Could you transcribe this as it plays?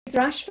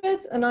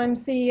Ashford, and I'm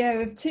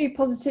CEO of two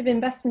positive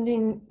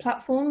investment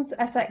platforms,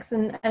 FX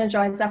and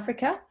Energise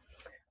Africa.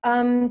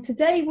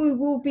 Today we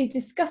will be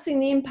discussing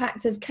the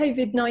impact of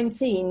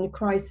COVID-19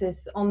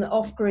 crisis on the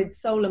off-grid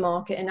solar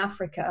market in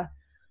Africa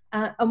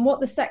and what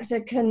the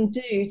sector can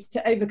do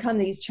to overcome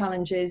these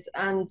challenges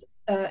and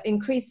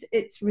increase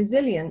its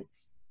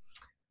resilience.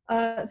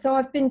 So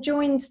I've been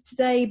joined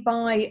today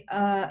by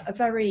a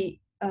very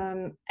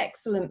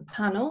excellent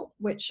panel,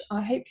 which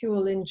I hope you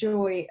will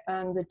enjoy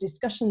the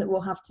discussion that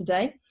we'll have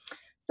today.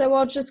 So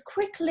I'll just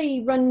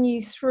quickly run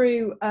you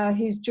through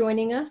who's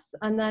joining us,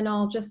 and then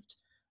I'll just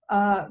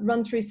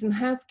run through some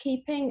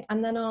housekeeping,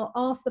 and then I'll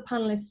ask the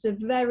panelists to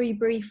very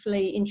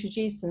briefly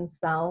introduce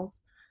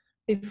themselves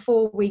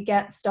before we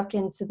get stuck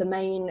into the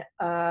main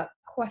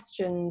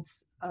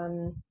questions.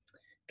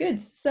 Good,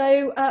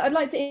 so I'd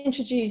like to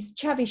introduce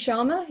Chhavi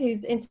Sharma,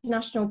 who's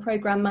International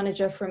Programme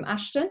Manager from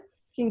Ashden.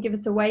 You can give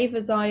us a wave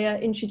as I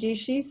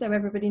introduce you so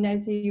everybody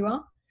knows who you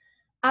are.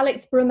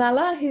 Alex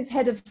Brummeler, who's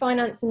Head of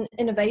Finance and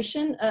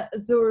Innovation at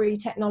Azuri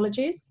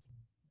Technologies.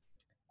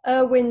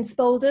 Erwin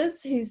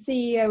Spolders, who's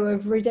CEO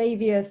of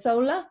Redavia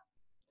Solar.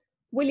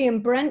 William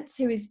Brent,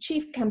 who is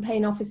Chief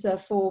Campaign Officer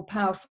for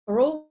Power for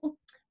All.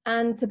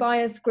 And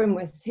Tobias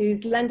Grinwis,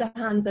 who's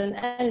Lendahand and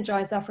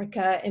Energise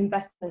Africa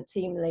Investment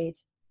Team Lead.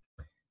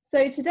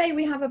 So today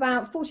we have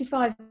about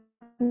 45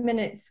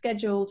 minutes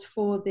scheduled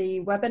for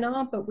the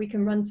webinar, but we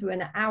can run to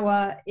an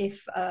hour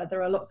if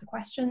there are lots of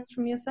questions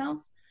from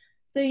yourselves.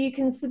 So you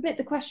can submit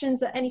the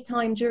questions at any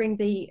time during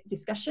the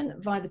discussion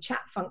via the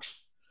chat function.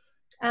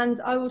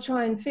 And I will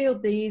try and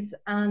field these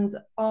and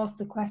ask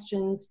the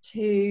questions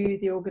to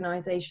the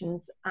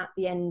organisations at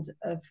the end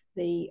of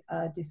the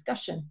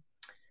discussion.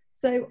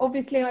 So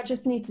obviously I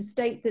just need to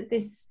state that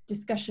this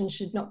discussion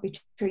should not be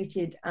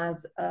treated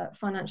as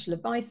financial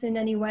advice in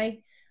any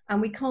way. And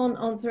we can't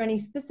answer any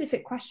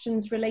specific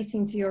questions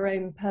relating to your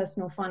own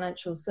personal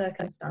financial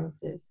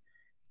circumstances.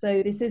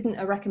 So this isn't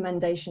a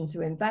recommendation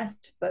to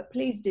invest, but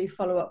please do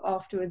follow up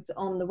afterwards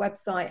on the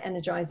website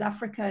Energise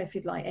Africa if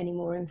you'd like any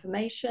more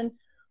information.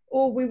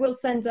 Or we will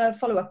send a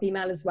follow-up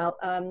email as well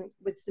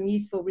with some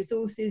useful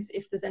resources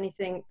if there's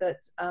anything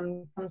that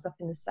comes up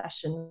in the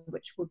session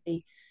which would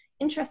be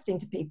interesting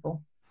to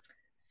people.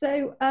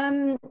 So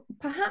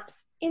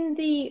perhaps in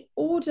the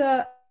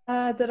order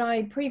that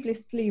I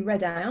previously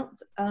read out,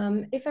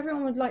 if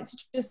everyone would like to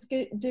just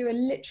do a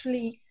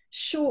literally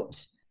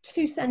short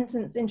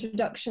 2-sentence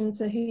introduction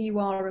to who you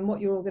are and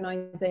what your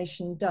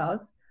organisation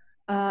does,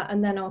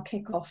 and then I'll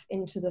kick off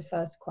into the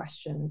first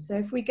question. So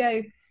if we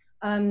go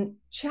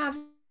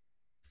Chhavi,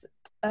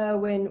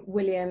 Erwin,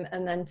 William,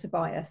 and then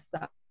Tobias,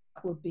 that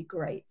would be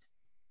great.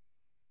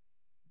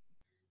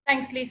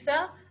 Thanks,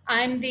 Lisa.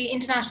 I'm the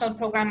International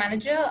Program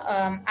Manager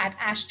at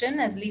Ashden,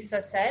 as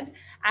Lisa said.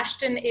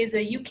 Ashden is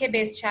a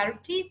UK-based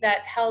charity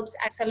that helps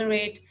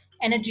accelerate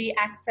energy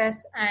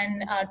access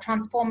and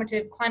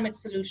transformative climate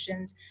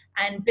solutions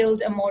and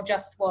build a more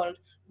just world.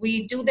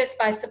 We do this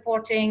by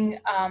supporting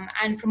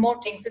and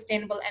promoting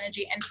sustainable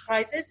energy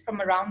enterprises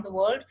from around the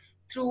world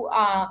through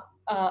our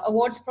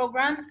awards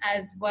program,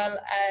 as well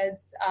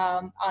as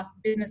our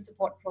business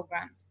support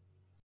programs.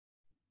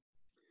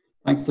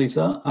 Thanks,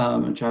 Lisa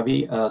and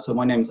Chhavi. So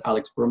my name is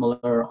Alex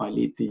Brummeler. I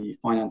lead the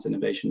finance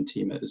innovation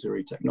team at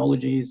Azuri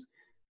Technologies.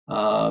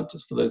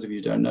 Just for those of you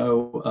who don't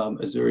know,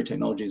 Azuri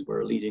Technologies,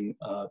 we're a leading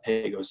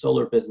pay-go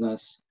solar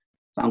business,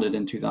 founded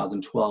in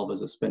 2012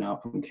 as a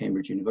spin-out from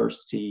Cambridge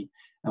University.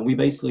 And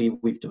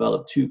we've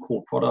developed two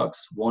core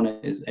products. One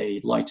is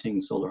a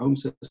lighting solar home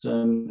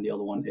system, and the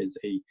other one is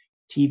a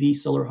TV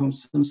solar home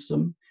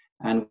system.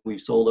 And we've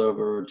sold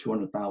over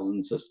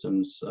 200,000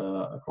 systems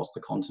across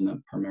the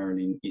continent,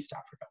 primarily in East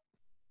Africa.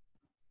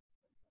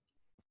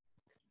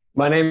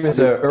 My name is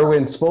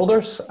Erwin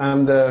Spolders.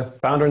 I'm the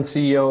founder and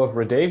CEO of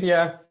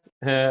Redavia.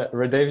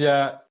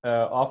 Redavia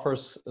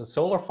offers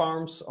solar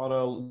farms on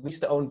a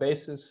lease-to-own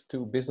basis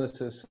to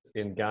businesses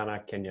in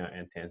Ghana, Kenya,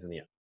 and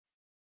Tanzania.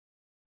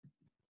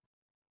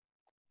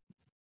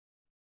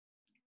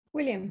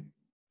 William.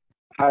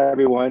 Hi,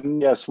 everyone.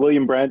 Yes,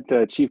 William Brent,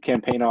 Chief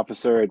Campaign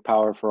Officer at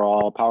Power for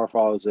All. Power for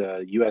All is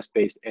a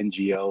US-based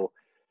NGO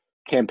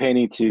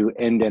campaigning to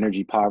end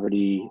energy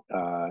poverty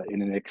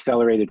in an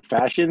accelerated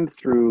fashion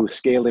through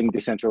scaling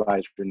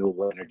decentralized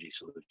renewable energy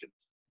solutions.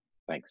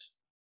 Thanks.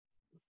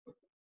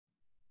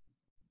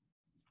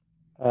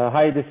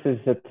 Hi, this is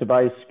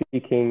Tobias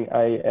speaking.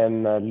 I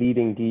am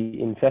leading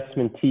the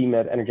investment team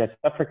at Energise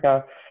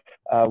Africa.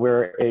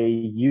 We're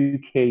a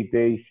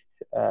UK-based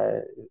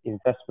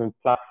investment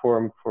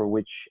platform for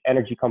which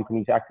energy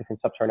companies active in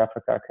sub-Saharan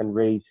Africa can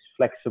raise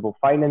flexible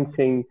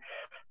financing.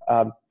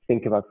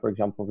 Think about, for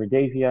example,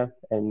 Redavia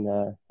and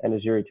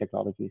Azuri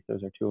Technologies.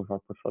 Those are two of our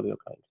portfolio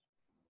clients.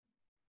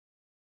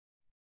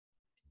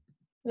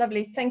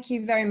 Lovely. Thank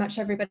you very much,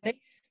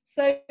 everybody.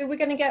 So we're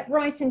going to get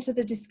right into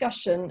the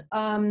discussion.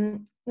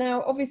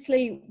 Now,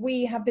 obviously,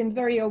 we have been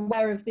very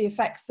aware of the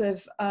effects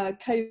of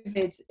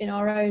COVID in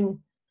our own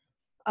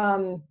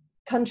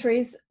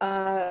countries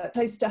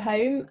close to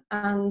home,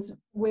 and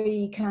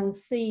we can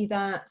see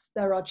that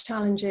there are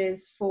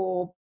challenges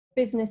for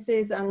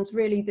businesses, and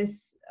really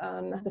this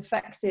has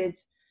affected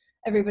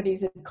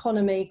everybody's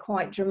economy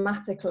quite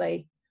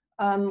dramatically,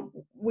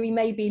 we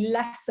may be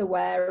less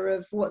aware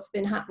of what's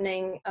been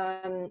happening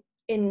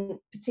in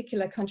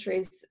particular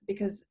countries,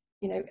 because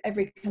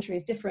every country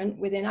is different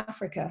within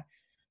Africa.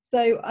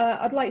 So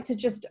I'd like to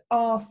just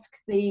ask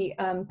the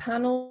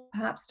panel,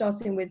 perhaps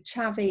starting with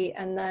Chhavi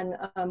and then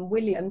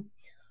William.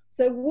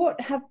 So what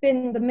have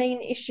been the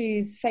main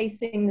issues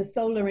facing the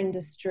solar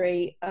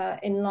industry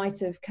in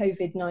light of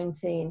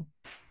COVID-19?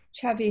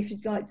 Chhavi, if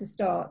you'd like to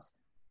start.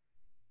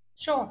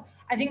 Sure.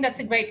 I think that's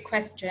a great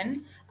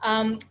question.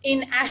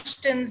 In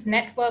Ashden's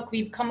network,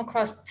 we've come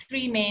across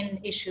three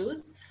main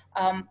issues.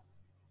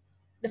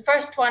 The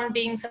first one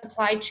being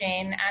supply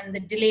chain and the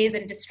delays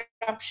and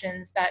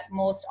disruptions that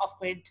most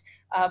off-grid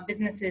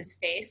businesses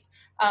face,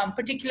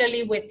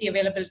 particularly with the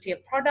availability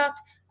of product,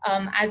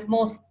 as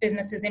most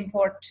businesses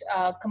import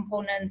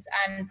components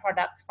and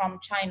products from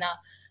China.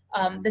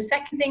 The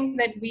second thing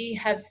that we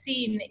have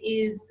seen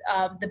is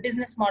the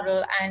business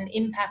model and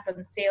impact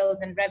on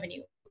sales and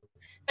revenue,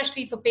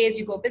 especially for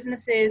pay-as-you-go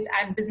businesses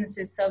and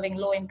businesses serving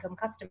low-income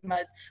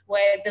customers,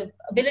 where the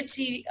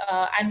ability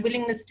and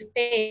willingness to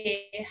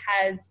pay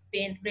has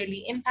been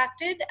really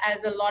impacted,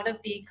 as a lot of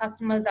the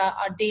customers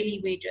are daily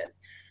wages.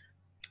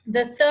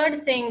 The third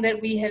thing that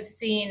we have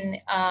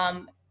seen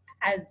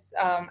as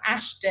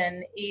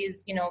Ashden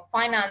is,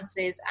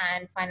 finances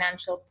and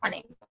financial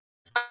planning.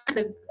 It's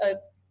a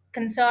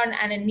concern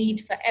and a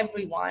need for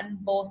everyone,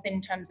 both in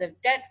terms of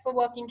debt for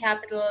working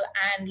capital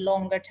and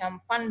longer term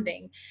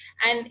funding.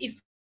 And if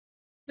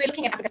we're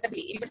looking at Africa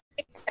specifically, if you just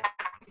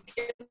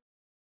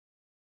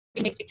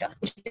the next picture,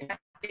 which is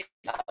impacted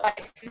by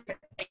different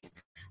things.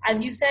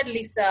 As you said,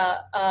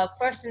 Lisa,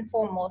 first and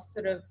foremost,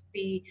 sort of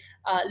the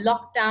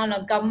lockdown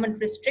or government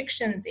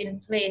restrictions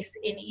in place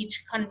in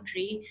each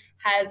country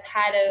has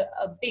had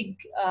a big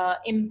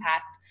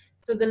impact.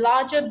 So the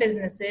larger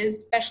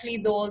businesses, especially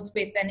those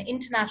with an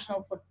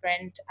international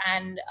footprint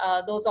and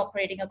those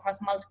operating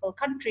across multiple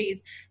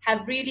countries,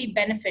 have really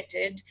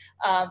benefited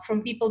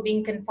from people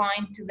being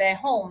confined to their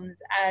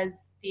homes,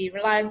 as the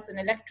reliance on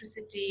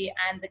electricity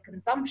and the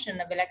consumption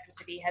of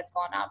electricity has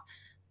gone up.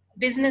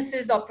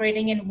 Businesses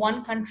operating in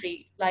one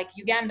country, like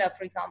Uganda,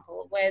 for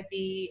example, where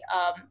the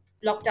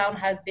lockdown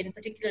has been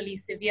particularly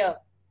severe,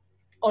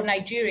 or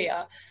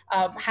Nigeria,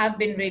 have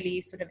been really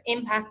sort of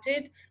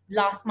impacted.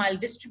 Last mile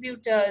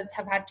distributors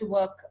have had to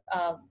work,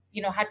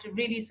 had to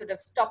really sort of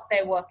stop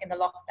their work in the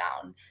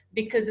lockdown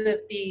because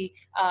of the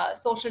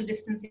social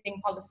distancing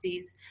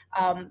policies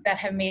that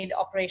have made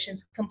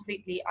operations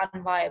completely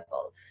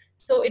unviable.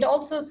 So it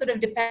also sort of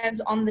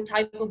depends on the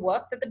type of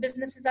work that the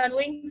businesses are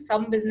doing.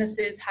 Some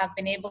businesses have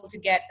been able to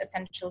get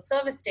essential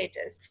service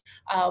status,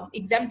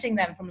 exempting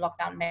them from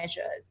lockdown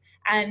measures.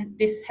 And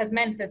this has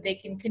meant that they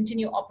can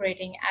continue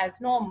operating as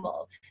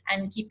normal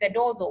and keep their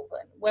doors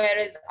open.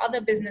 Whereas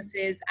other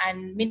businesses,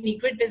 and mini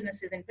grid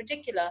businesses in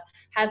particular,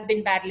 have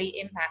been badly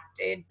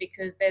impacted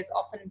because there's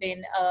often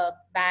been a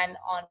ban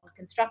on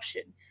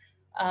construction.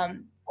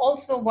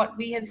 Also, what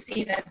we have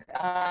seen as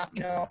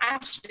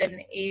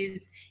Ashden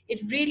is it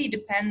really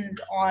depends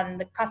on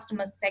the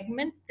customer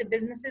segment the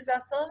businesses are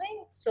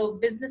serving. So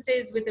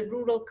businesses with a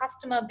rural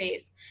customer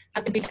base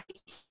have been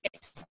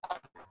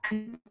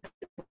and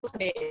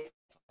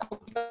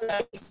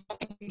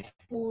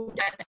food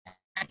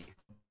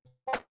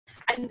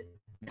and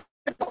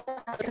this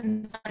also have a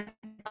concern,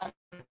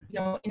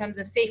 in terms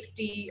of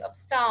safety of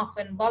staff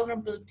and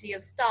vulnerability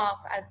of staff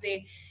as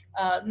they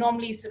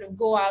normally sort of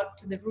go out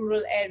to the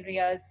rural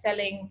areas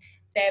selling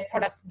their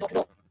products door to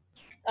door.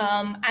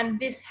 And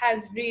this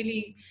has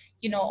really,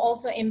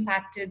 also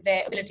impacted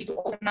their ability to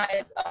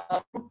organize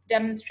group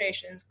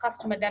demonstrations,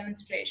 customer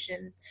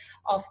demonstrations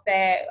of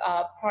their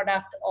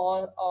product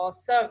or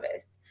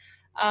service.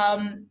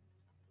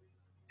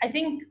 I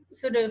think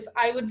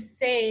I would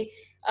say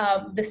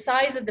the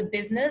size of the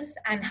business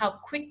and how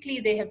quickly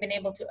they have been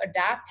able to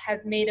adapt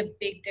has made a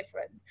big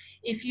difference.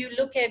 If you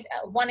look at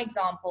one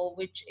example,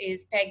 which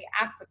is PEG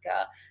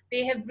Africa,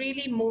 they have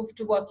really moved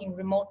to working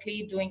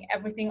remotely, doing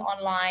everything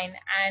online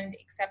and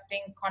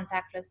accepting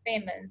contactless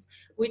payments,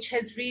 which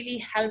has really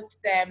helped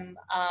them,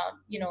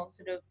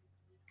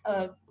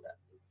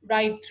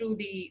 ride through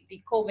the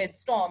COVID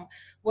storm,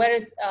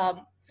 whereas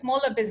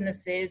smaller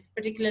businesses,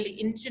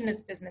 particularly indigenous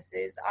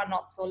businesses, are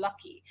not so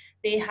lucky.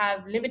 They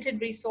have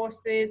limited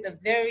resources, a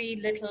very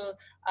little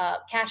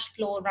cash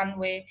flow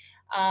runway,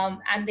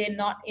 and they're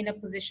not in a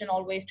position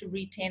always to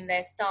retain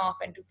their staff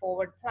and to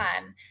forward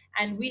plan.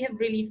 And we have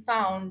really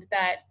found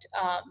that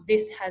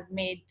this has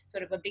made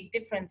sort of a big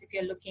difference if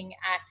you're looking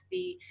at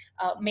the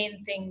main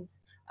things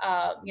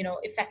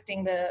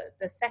affecting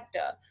the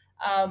sector.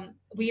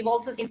 We've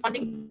also seen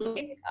funding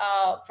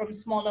from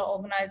smaller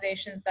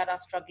organizations that are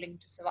struggling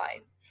to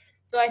survive.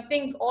 So I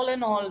think all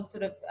in all,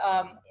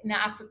 in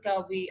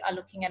Africa, we are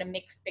looking at a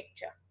mixed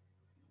picture.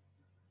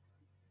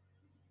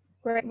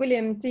 Great.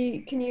 William,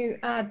 can you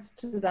add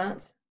to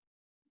that?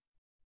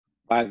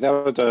 That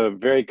was a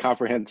very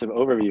comprehensive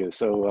overview,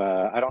 so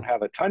I don't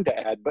have a ton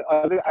to add, but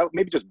I'll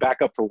maybe just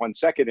back up for 1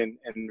 second and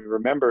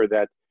remember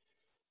that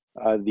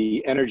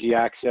the energy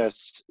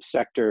access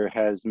sector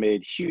has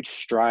made huge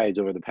strides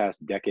over the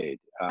past decade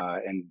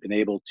and been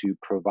able to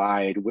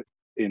provide,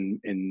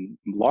 in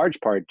large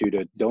part due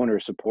to donor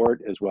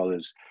support as well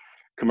as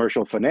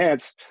commercial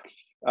finance,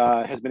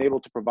 has been able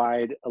to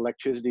provide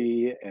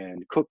electricity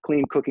and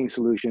clean cooking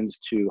solutions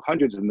to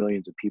hundreds of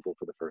millions of people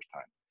for the first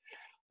time.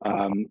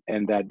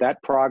 And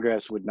that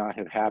progress would not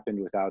have happened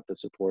without the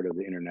support of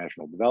the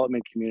international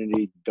development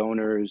community,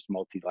 donors,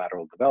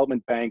 multilateral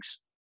development banks,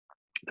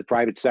 the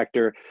private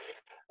sector,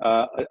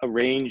 a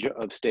range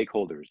of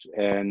stakeholders.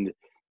 And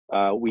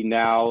we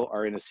now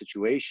are in a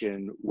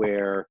situation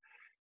where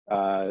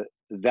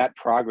that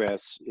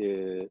progress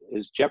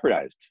is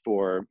jeopardized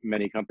for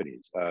many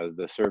companies.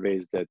 The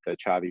surveys that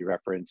Chhavi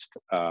referenced,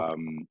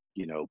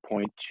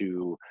 point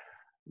to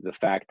the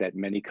fact that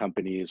many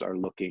companies are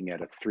looking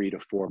at a 3 to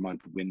 4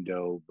 month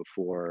window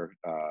before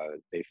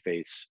they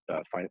face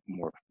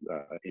more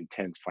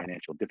intense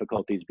financial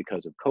difficulties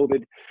because of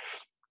COVID.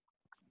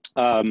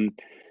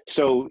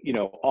 So,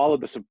 all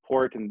of the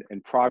support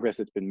and progress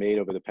that's been made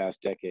over the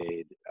past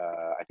decade,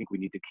 I think we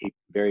need to keep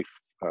very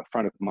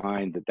front of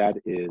mind that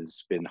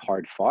has been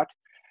hard fought,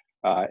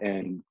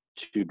 and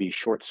to be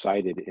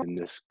short-sighted in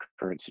this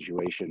current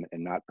situation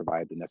and not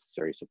provide the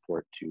necessary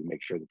support to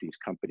make sure that these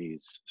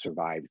companies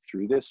survive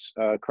through this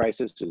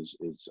crisis is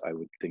I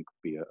would think,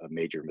 be a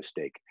major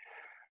mistake,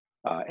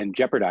 and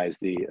jeopardize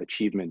the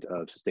achievement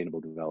of Sustainable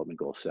Development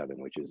Goal 7,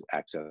 which is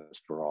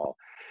access for all.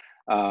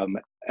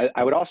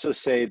 I would also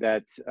say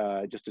that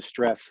just to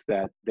stress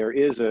that there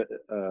is there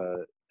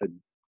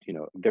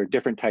are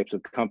different types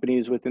of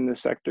companies within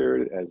this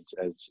sector. As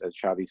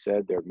Chhavi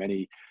said, there are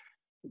many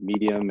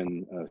medium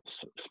and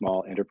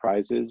small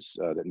enterprises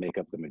that make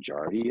up the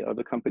majority of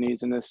the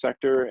companies in this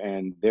sector,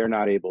 and they're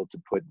not able to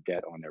put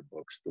debt on their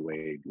books the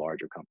way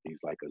larger companies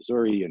like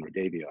Azuri and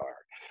Redavia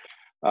are.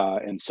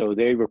 And so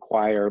they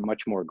require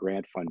much more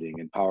grant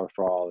funding, and Power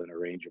for All and a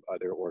range of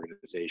other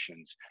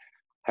organizations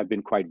have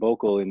been quite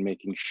vocal in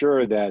making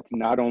sure that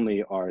not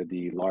only are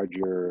the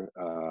larger,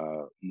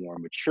 more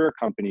mature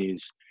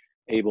companies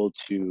able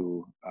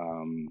to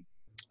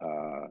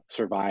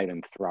survive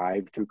and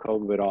thrive through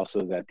COVID, but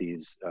also that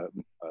these,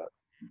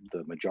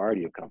 the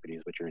majority of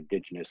companies, which are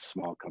indigenous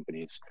small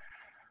companies,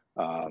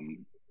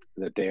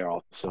 that they are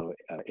also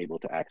able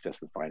to access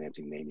the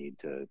financing they need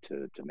to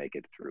make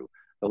it through.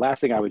 The last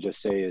thing I would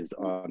just say is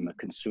on the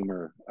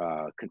consumer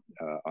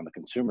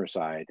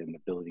side and the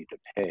ability to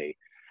pay.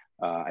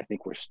 I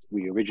think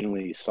we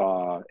originally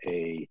saw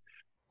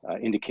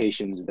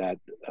indications that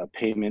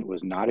payment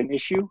was not an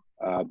issue,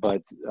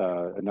 but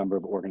a number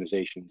of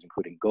organizations,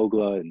 including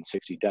GOGLA and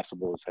 60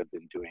 Decibels, have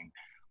been doing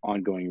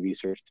ongoing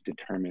research to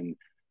determine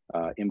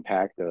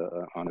impact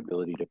on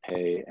ability to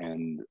pay.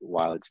 And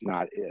while it's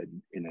not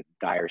in a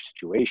dire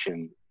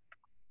situation,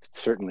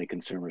 certainly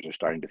consumers are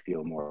starting to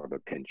feel more of a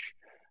pinch.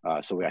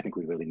 So I think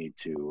we really need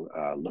to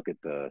look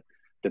at the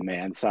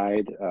demand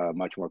side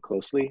much more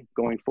closely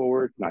going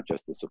forward, not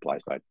just the supply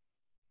side.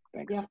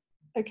 Thanks. Yeah,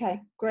 okay,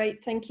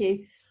 great, thank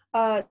you.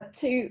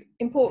 Two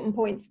important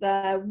points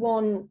there.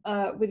 One,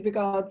 with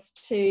regards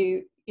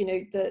to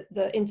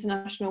the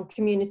international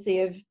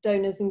community of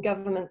donors and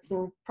governments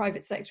and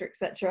private sector,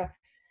 etc.,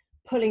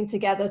 pulling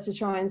together to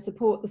try and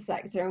support the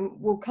sector, and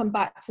we'll come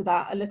back to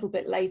that a little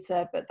bit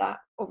later, but that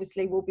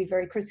obviously will be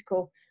very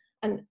critical.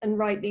 And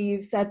rightly,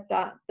 you've said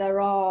that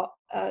there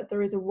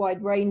is a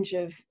wide range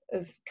of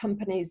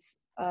companies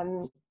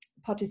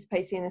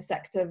participating in the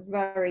sector,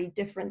 very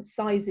different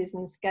sizes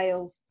and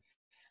scales.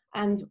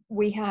 And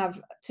we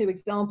have two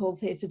examples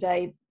here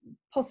today,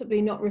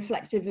 possibly not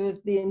reflective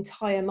of the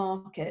entire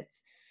market.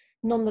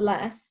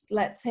 Nonetheless,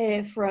 let's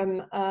hear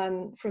from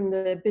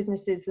the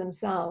businesses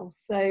themselves.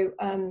 So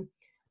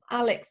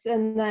Alex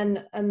and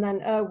then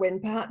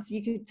Erwin, perhaps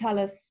you could tell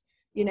us,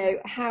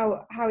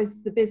 how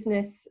is the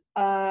business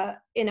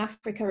in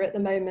Africa at the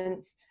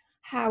moment?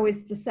 How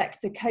is the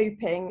sector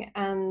coping?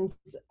 And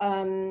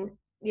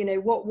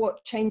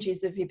what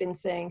changes have you been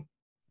seeing?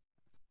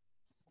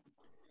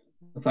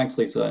 Thanks,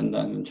 Lisa, and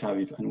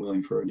Chhavi and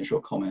William for initial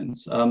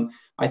comments.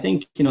 I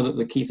think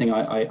the key thing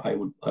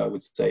I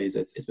would say is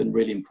it's been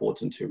really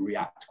important to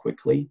react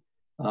quickly.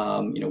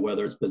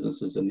 Whether it's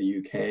businesses in the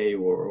UK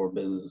or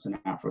businesses in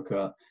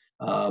Africa.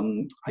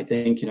 I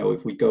think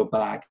if we go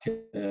back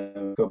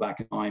in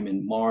time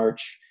in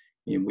March,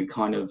 we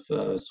kind of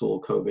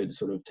saw COVID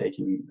sort of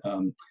taking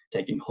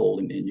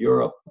hold in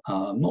Europe.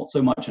 Not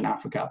so much in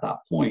Africa at that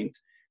point,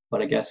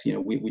 but I guess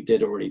we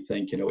did already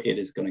think it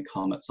is going to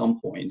come at some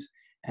point,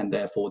 and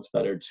therefore it's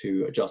better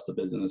to adjust the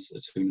business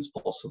as soon as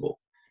possible.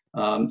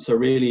 So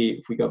really,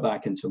 if we go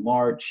back into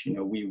March,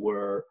 we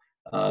were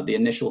the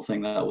initial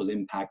thing that was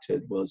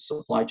impacted was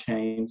supply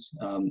chains,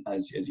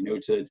 as you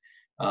noted.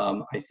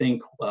 I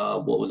think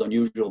what was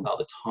unusual about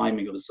the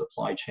timing of the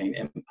supply chain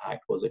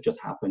impact was it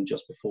just happened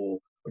just before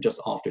or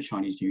just after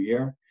Chinese New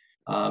Year.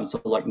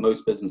 So like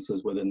most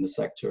businesses within the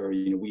sector,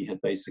 we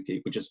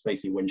just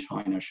basically when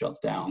China shuts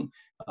down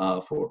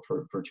for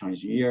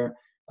Chinese New Year,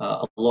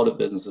 a lot of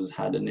businesses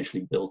had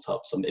initially built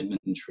up some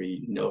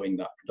inventory, knowing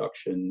that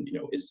production,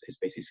 is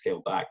basically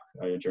scaled back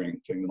during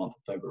the month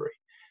of February.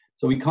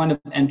 So we kind of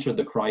entered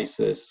the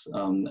crisis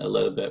a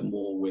little bit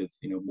more with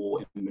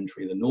more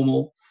inventory than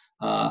normal,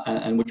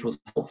 and which was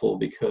helpful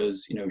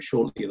because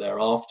shortly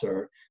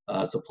thereafter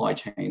supply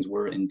chains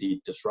were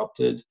indeed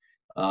disrupted.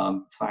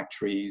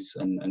 Factories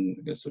and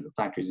sort of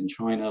factories in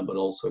China, but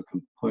also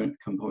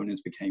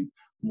components became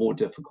more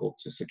difficult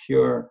to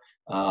secure.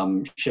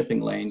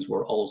 Shipping lanes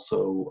were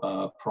also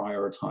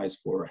prioritized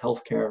for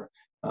healthcare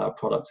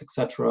products,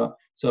 etc.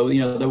 So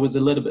there was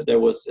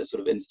a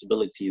sort of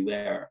instability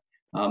there.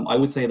 I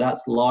would say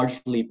that's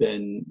largely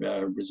been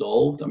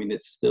resolved. I mean,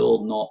 it's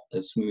still not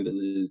as smooth as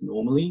it is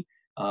normally.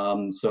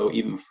 So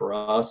even for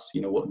us,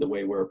 the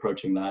way we're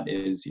approaching that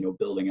is,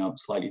 building up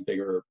slightly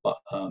bigger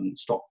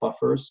stock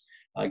buffers,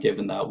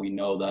 given that we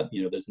know that,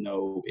 there's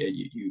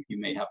you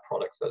may have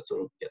products that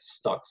sort of get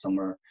stuck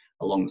somewhere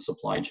along the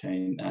supply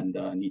chain and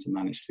need to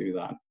manage through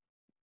that.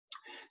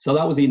 So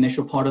that was the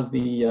initial part of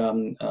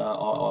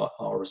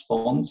our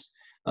response.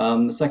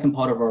 The second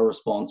part of our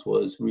response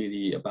was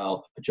really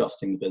about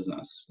adjusting the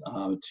business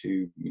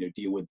to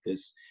deal with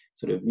this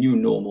sort of new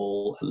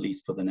normal, at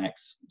least for the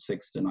next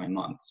 6 to 9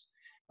 months.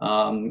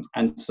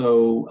 And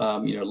so,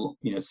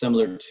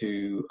 similar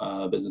to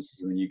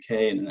businesses in the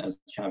UK, and as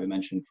Chhavi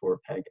mentioned for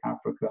PEG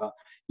Africa,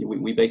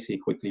 we basically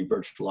quickly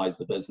virtualized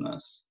the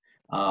business.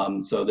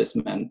 So this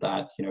meant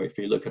that, if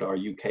you look at our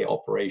UK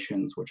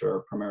operations, which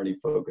are primarily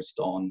focused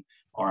on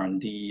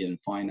R&D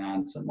and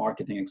finance and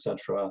marketing,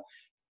 etc.,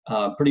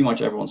 pretty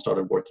much everyone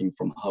started working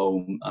from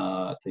home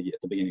at the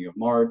beginning of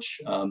March,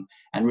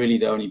 and really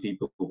the only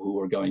people who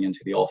were going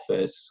into the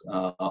office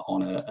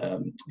on a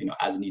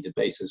as needed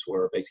basis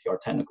were basically our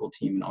technical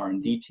team and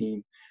R&D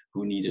team,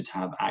 who needed to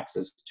have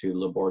access to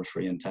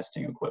laboratory and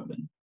testing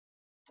equipment.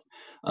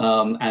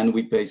 And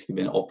we've basically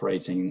been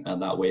operating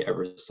that way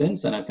ever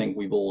since. And I think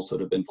we've all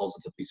sort of been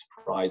positively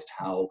surprised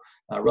how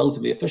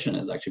relatively efficient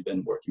it's actually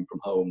been working from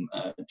home,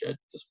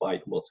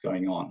 despite what's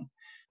going on.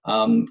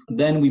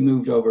 Then we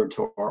moved over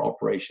to our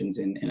operations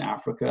in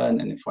Africa,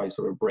 and if I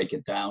sort of break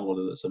it down, what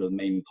are the sort of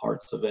main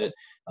parts of it?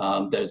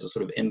 There's a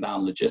sort of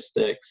inbound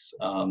logistics,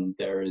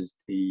 there is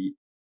the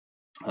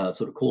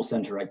sort of call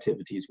center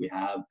activities we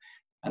have,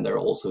 and there are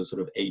also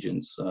sort of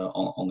agents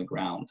on the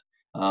ground.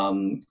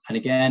 And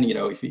again,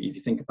 if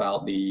you think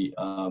about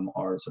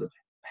our sort of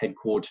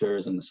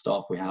headquarters and the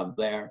staff we have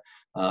there,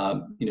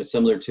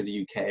 similar to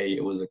the UK,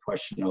 it was a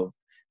question of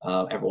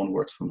everyone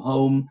works from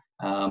home,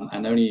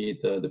 and only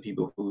the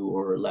people who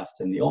were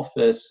left in the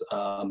office,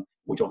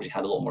 which obviously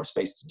had a lot more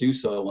space to do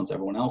so once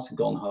everyone else had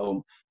gone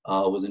home,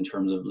 was in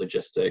terms of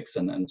logistics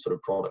and sort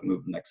of product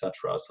movement,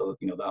 etc. So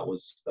that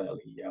was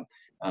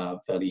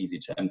fairly easy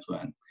to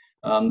implement.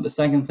 The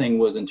second thing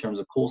was in terms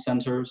of call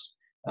centers.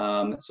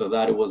 So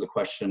that it was a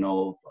question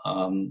of,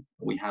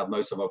 we have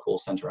most of our call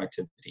center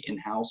activity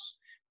in-house.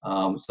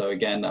 So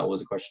again, that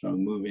was a question of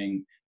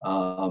moving,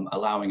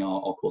 allowing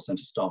our call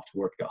center staff to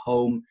work at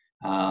home.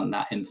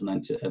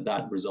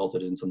 That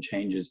resulted in some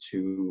changes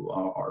to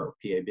our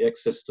PABX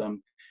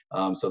system,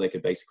 so they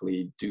could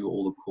basically do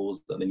all the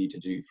calls that they need to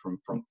do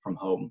from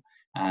home,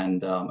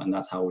 and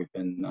that's how we've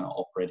been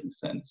operating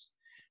since.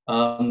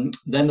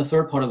 Then the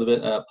third part of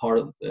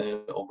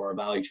of our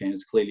value chain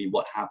is clearly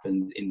what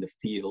happens in the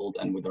field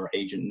and with our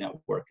agent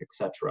network,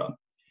 etc.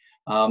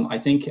 I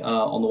think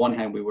on the one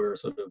hand, we were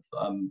sort of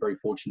very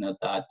fortunate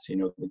that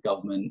the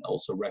government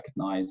also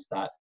recognized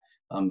that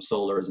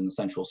solar is an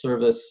essential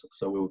service,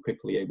 so we were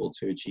quickly able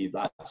to achieve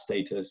that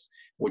status,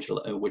 which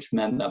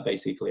meant that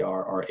basically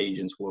our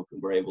agents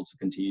were able to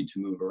continue to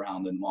move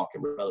around and market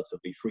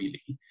relatively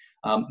freely.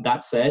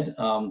 That said,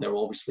 there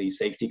were obviously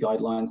safety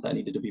guidelines that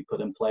needed to be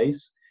put in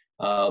place.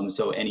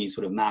 So any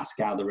sort of mass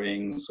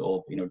gatherings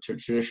of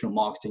traditional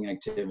marketing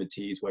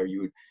activities where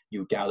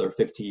you gather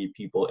 50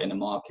 people in a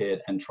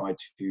market and try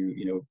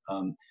to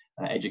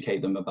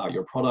educate them about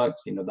your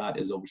products, that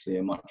is obviously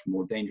a much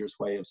more dangerous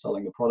way of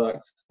selling the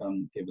products,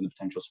 given the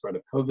potential spread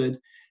of COVID,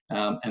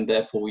 and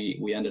therefore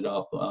we ended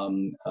up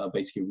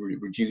basically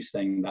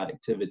reducing that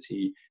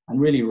activity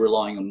and really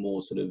relying on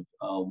more sort of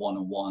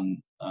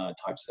one-on-one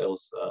type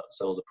sales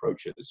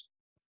approaches.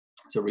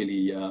 So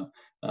really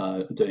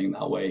doing it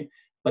that way.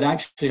 But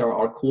actually,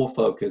 our core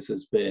focus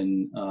has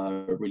been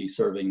really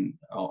serving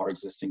our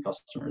existing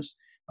customers.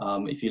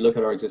 If you look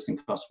at our existing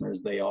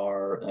customers, they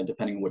are,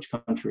 depending on which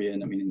country,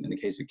 and I mean, in the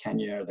case of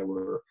Kenya, they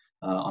were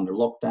under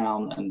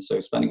lockdown, and so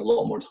spending a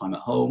lot more time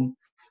at home.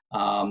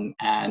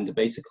 And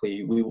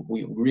basically, we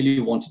really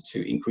wanted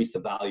to increase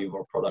the value of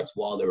our products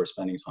while they were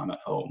spending time at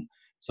home.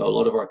 So a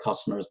lot of our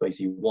customers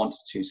basically wanted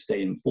to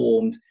stay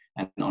informed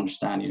and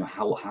understand,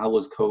 how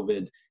was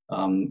COVID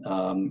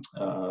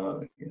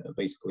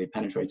basically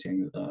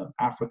penetrating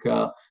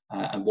Africa,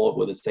 and what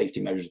were the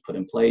safety measures put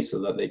in place so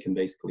that they can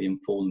basically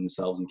inform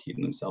themselves and keep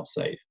themselves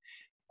safe.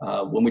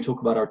 When we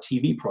talk about our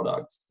TV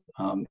products,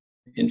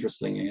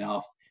 interestingly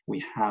enough,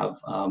 we have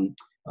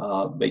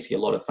basically a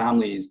lot of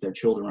families, their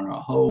children are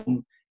at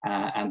home,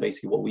 And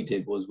basically what we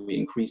did was we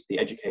increased the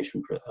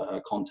education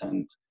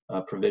content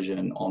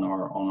provision on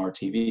our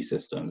TV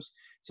systems.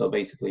 So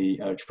basically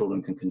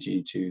children can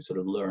continue to sort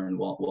of learn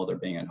while they're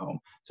being at home.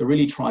 So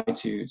really try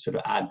to sort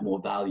of add more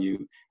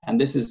value. And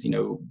this is,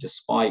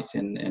 despite,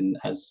 and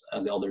as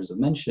elders have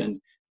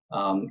mentioned,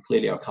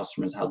 clearly our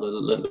customers have a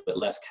little bit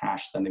less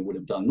cash than they would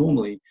have done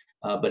normally.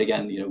 But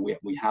again,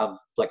 we have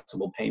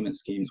flexible payment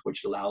schemes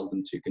which allows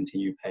them to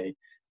continue to pay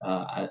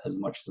as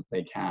much as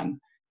they can.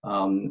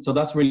 So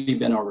that's really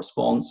been our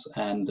response.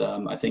 And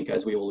I think,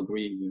 as we all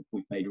agree,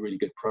 we've made really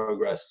good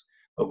progress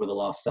over the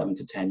last 7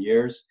 to 10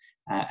 years.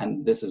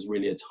 And this is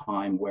really a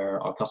time where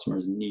our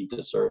customers need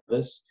the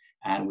service,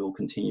 and we'll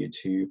continue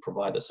to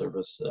provide the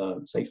service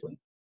safely.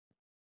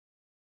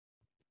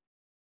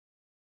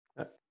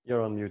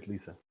 You're on mute,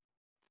 Lisa.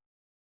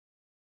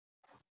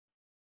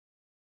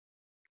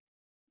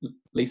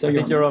 Lisa, I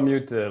think you're on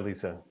mute,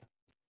 Lisa.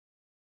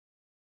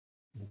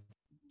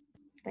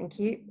 Thank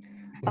you.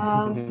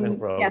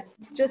 No Yes,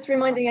 just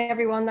reminding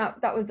everyone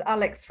that was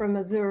Alex from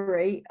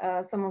Azuri.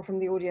 Someone from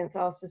the audience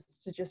asked us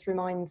to just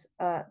remind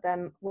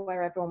them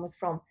where everyone was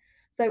from.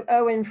 So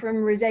Erwin from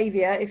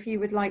Redavia, if you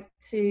would like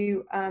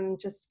to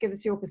just give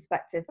us your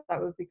perspective,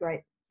 that would be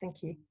great.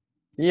 Thank you.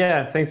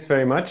 Yeah, thanks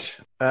very much.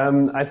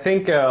 I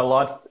think a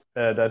lot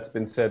that's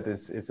been said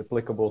is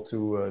applicable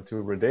to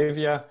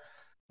Redavia.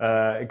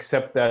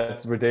 Except that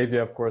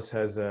Redavia, of course,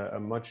 has a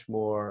much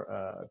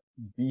more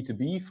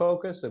B2B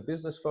focus, a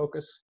business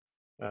focus.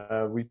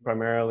 We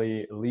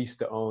primarily lease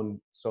to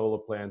own solar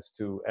plants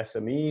to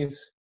SMEs,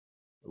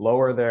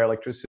 lower their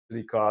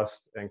electricity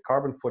cost and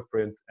carbon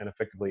footprint, and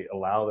effectively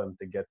allow them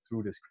to get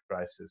through this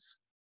crisis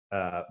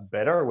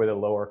better with a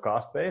lower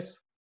cost base.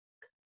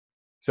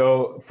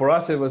 So for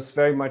us, it was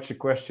very much a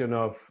question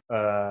of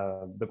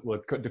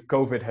the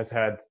COVID has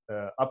had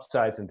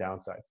upsides and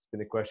downsides. It's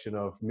been a question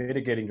of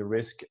mitigating the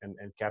risk and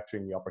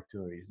capturing the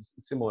opportunities.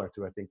 It's similar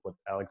to, I think, what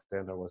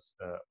Alexander was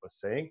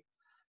saying.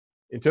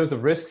 In terms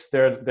of risks,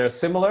 they're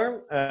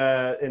similar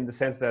in the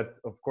sense that,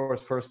 of course,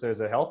 first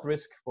there's a health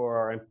risk for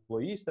our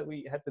employees that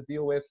we had to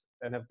deal with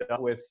and have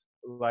dealt with,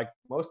 like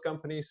most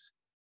companies.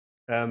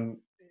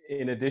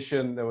 In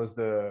addition, there was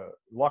the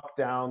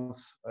lockdowns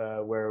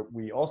where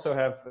we also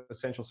have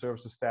essential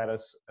services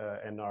status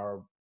and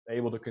are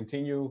able to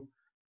continue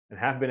and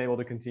have been able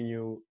to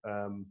continue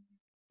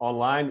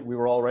online. We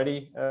were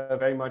already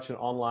very much an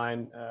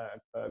online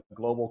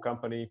global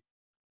company,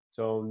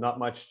 so not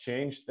much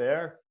changed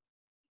there.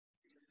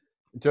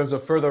 In terms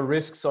of further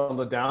risks on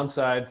the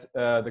downside,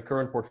 the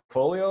current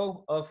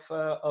portfolio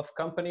of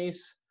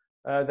companies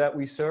that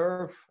we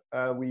serve,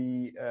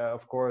 we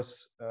of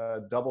course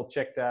double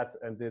checked that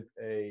and did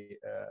a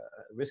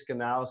risk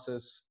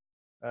analysis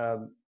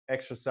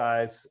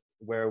exercise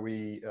where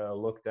we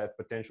looked at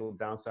potential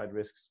downside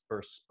risks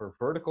per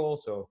vertical,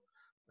 so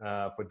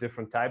for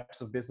different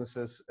types of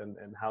businesses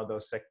and how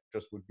those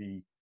sectors would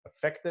be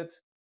affected.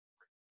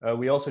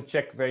 We also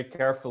check very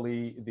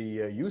carefully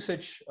the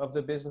usage of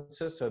the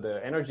businesses, so the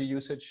energy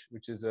usage,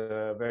 which is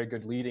a very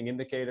good leading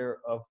indicator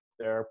of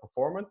their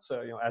performance.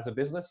 As a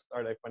business,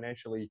 are they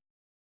financially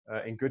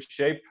in good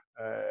shape?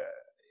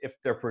 If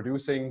they're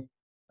producing,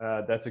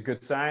 that's a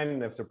good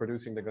sign. If they're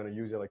producing, they're going to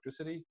use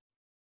electricity.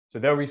 So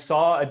there we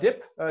saw a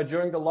dip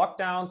during the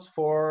lockdowns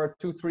for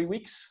 2-3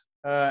 weeks.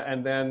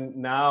 And then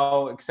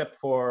now, except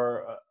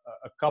for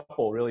a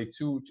couple, really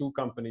two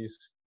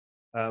companies,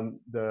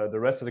 the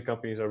rest of the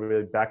companies are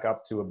really back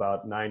up to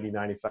about 90,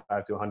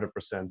 95 to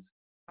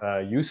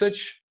 100%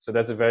 usage. So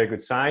that's a very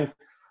good sign.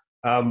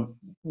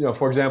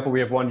 For example,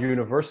 we have one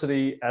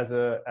university as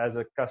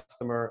a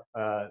customer.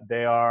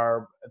 They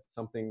are at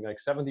something like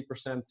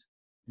 70%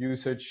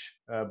 usage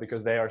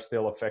because they are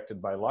still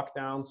affected by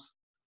lockdowns.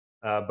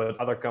 But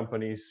other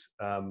companies,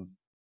 in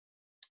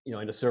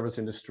the service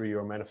industry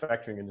or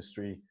manufacturing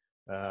industry,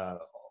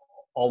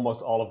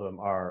 almost all of them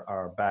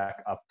are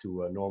back up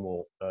to a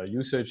normal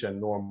usage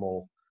and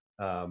normal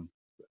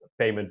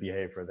payment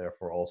behavior,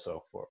 therefore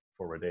also for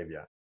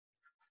Redavia.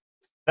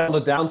 On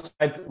the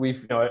downside,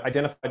 we've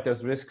identified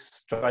those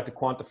risks, tried to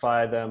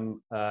quantify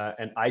them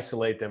and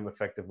isolate them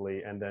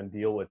effectively, and then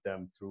deal with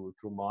them through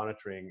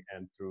monitoring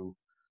and through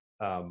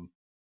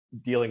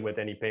dealing with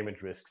any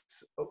payment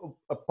risks.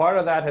 A part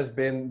of that has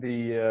been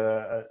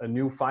a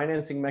new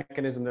financing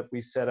mechanism that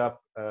we set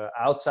up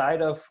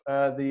outside of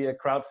the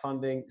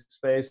crowdfunding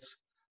space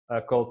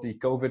called the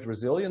COVID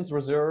Resilience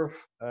Reserve.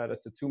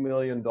 That's a $2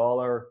 million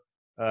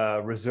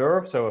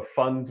reserve, so a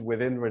fund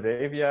within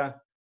Redavia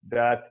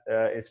that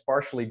is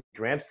partially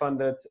grant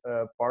funded,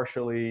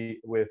 partially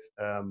with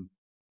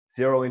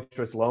zero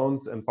interest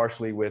loans and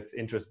partially with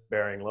interest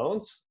bearing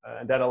loans.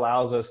 And that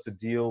allows us to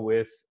deal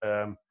with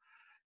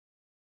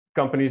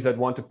companies that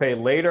want to pay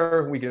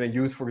later. We can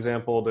use, for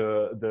example,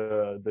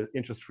 the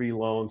interest-free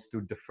loans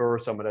to defer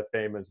some of that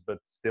payments, but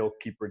still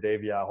keep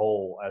Redavia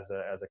whole as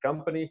a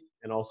company.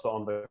 And also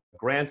on the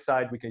grant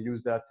side, we can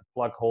use that to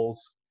plug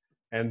holes.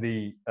 And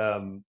the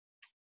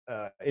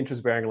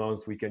interest-bearing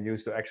loans we can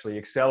use to actually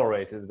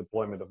accelerate the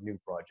deployment of new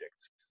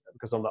projects.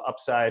 Because on the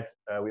upside,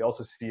 we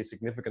also see a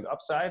significant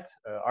upside.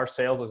 Our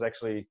sales is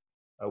actually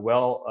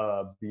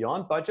well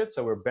beyond budget,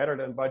 so we're better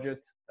than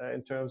budget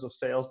in terms of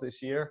sales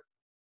this year,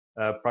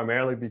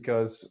 primarily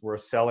because we're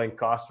selling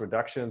cost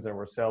reductions and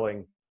we're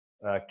selling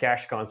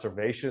cash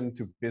conservation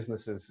to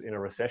businesses in a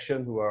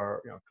recession who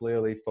are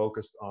clearly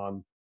focused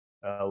on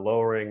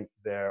lowering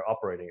their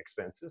operating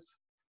expenses.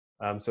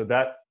 So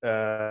that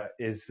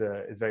is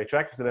very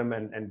attractive to them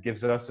and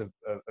gives us a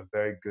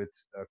very good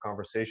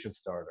conversation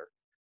starter.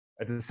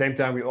 At the same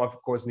time, we of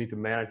course need to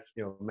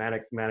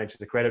manage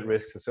the credit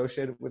risks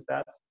associated with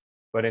that.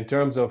 But in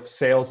terms of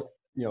sales,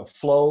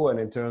 flow, and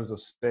in terms of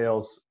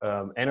sales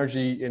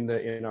energy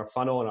in our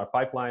funnel and our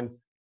pipeline,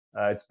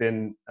 it's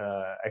been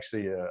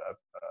actually a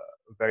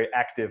very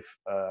active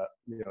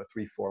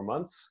 3-4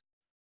 months.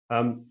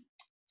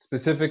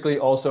 Specifically,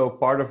 also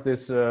part of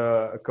this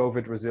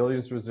COVID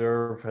Resilience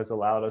Reserve has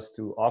allowed us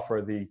to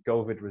offer the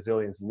COVID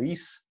Resilience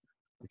Lease,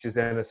 which is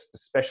then a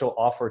special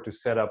offer to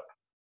set up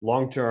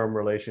long-term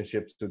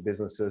relationships with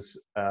businesses,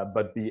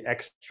 but be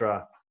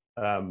extra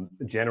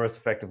generous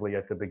effectively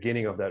at the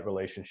beginning of that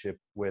relationship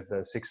with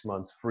a 6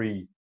 months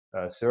free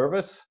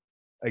service.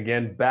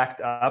 Again,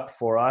 backed up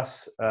for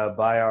us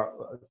by our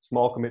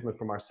small commitment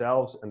from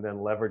ourselves, and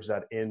then leverage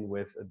that in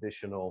with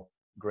additional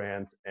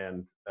grant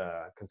and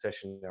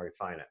concessionary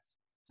finance.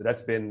 So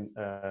that's been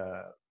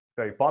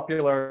very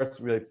popular.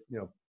 It's really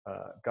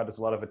got us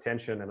a lot of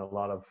attention and a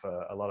lot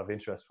of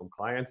interest from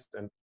clients,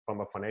 and from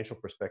a financial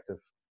perspective,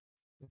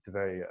 it's a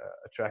very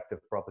attractive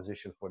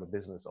proposition for the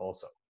business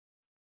also.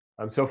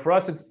 So for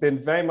us, it's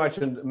been very much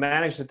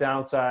manage the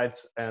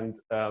downsides and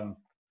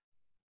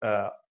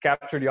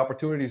capture the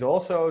opportunities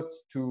also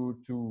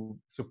to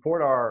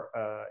support our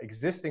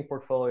existing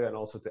portfolio, and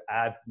also to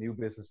add new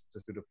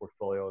businesses to the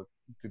portfolio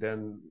to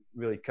then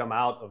really come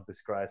out of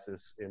this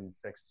crisis in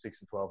 6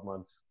 to 12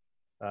 months,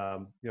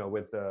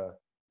 with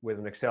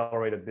an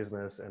accelerated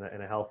business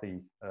and a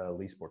healthy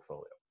lease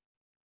portfolio.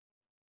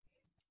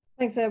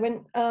 Thanks,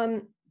 Erwin.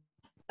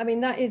 I mean,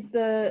 that's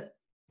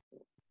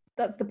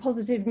the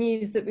positive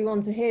news that we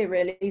want to hear,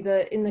 really,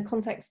 that in the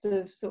context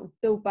of sort of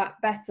Build Back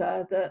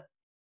Better, that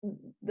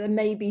there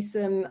may be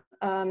some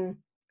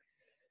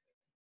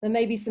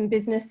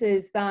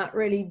businesses that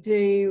really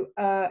do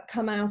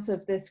come out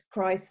of this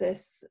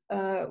crisis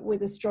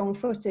with a strong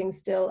footing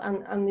still,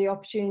 and the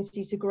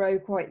opportunity to grow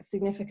quite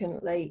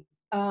significantly.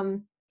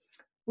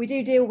 We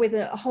do deal with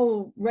a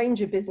whole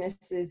range of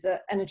businesses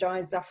at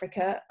Energise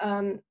Africa.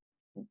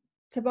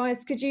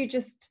 Tobias, could you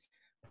just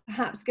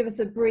perhaps give us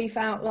a brief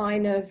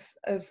outline of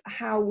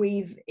how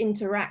we've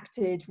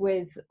interacted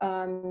with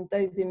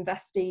those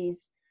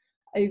investees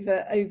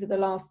over the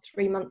last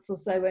 3 months or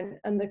so,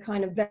 and the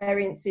kind of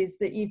variances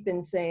that you've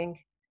been seeing?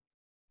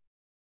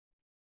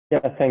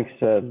 Yeah, thanks,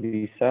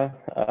 Lisa.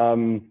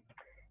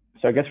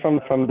 So I guess from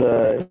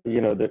the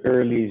the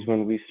earlies,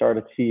 when we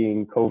started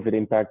seeing COVID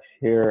impacts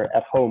here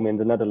at home in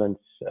the Netherlands,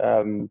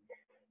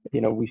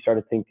 we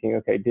started thinking,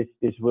 okay,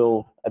 this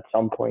will at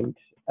some point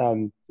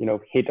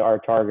hit our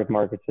target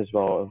markets as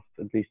well,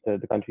 at least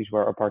the countries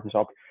where our partners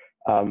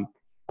operate.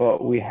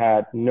 But we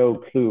had no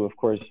clue, of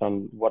course,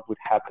 on what would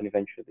happen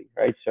eventually,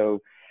 right? So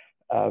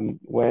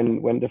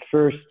when the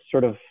first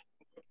sort of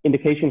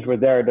indications were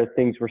there that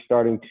things were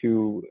starting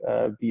to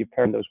be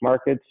apparent in those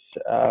markets,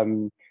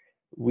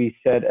 we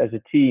said as a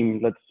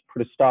team, let's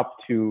put a stop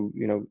to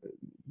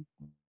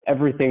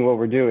everything what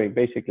we're doing,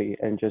 basically,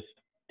 and just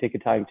take a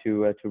time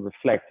to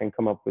reflect and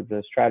come up with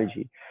a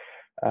strategy,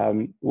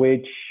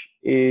 which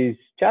is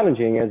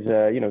challenging as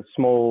a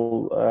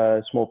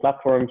small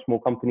platform, small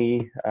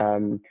company.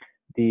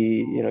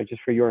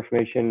 Just for your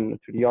information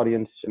to the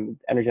audience,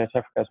 Energise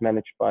Africa is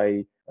managed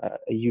by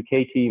a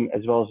UK team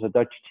as well as a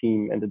Dutch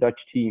team, and the Dutch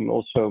team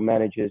also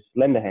manages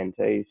Lendahand,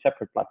 a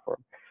separate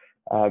platform.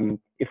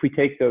 If we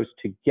take those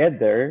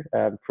together,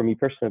 for me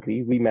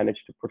personally, we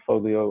manage the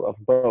portfolio of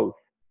both,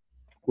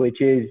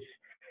 which is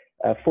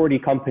 40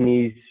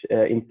 companies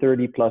in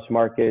 30 plus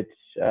markets,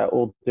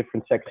 all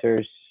different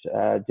sectors,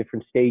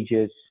 different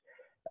stages,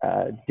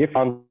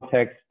 different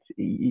contexts.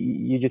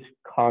 You just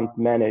can't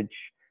manage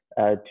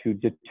to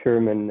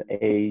determine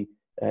a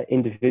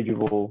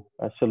individual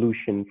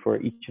solution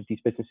for each of these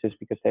businesses,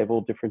 because they have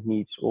all different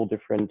needs, all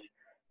different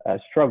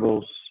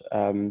struggles.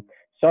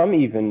 Some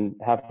even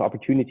have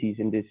opportunities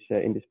in this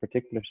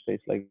particular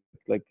space,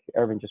 like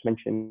Erwin just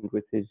mentioned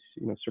with his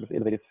sort of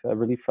innovative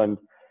relief fund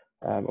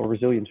or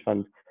resilience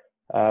fund.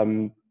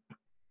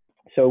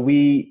 So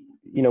we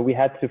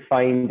had to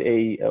find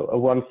a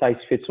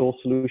one-size-fits-all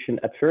solution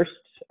at first,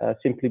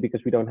 simply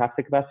because we don't have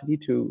the capacity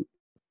to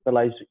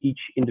analyze each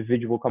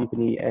individual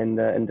company and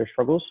their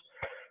struggles,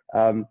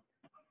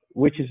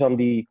 which is on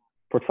the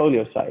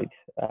portfolio side.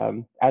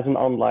 As an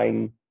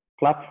online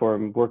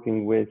platform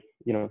working with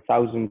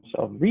thousands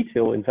of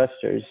retail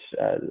investors,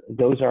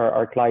 those are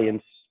our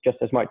clients just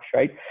as much,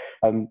 right?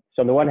 So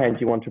on the one hand,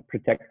 you want to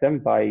protect them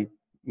by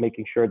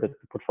making sure that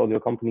the portfolio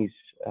companies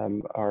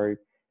are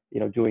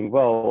doing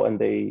well, and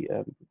they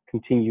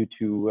continue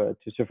to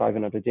survive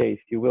another day, if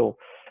you will.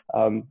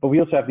 But we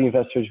also have the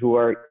investors who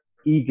are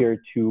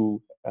eager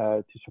to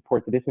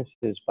support the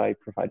businesses by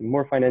providing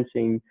more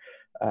financing,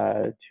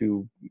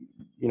 to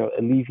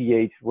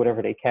alleviate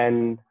whatever they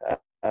can,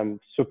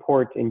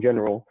 support in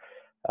general.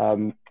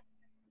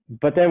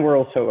 But then we're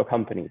also a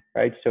company,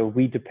 right? So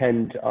we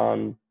depend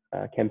on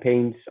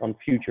campaigns, on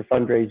future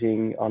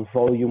fundraising, on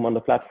volume on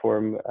the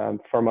platform,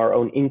 from our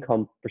own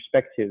income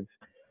perspective.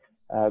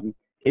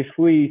 If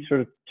we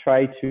sort of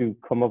try to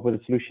come up with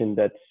a solution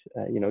that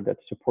that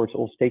supports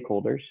all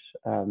stakeholders,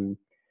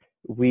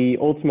 we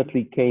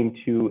ultimately came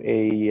to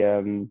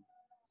a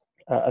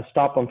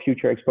stop on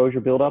future exposure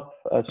buildup.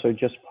 So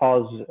just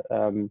pause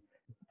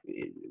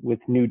with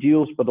new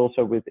deals, but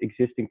also with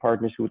existing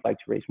partners who would like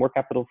to raise more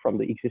capital from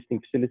the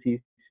existing facilities.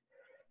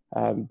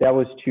 That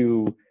was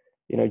to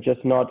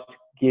just not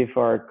give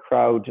our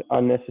crowd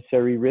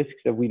unnecessary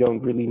risks that we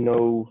don't really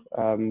know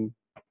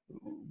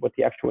what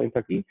the actual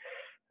impact be.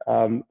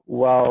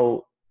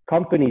 While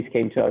companies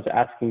came to us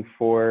asking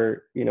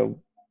for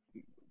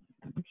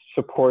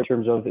support in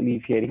terms of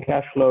alleviating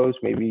cash flows,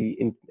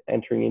 maybe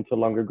entering into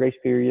longer grace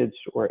periods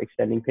or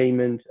extending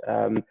payment,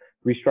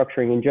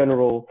 restructuring in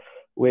general,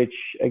 which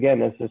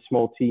again, as a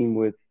small team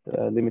with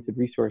limited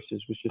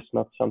resources, was just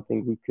not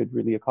something we could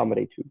really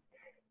accommodate to.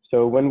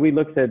 So when we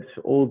looked at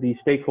all the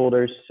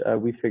stakeholders,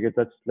 we figured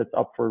let's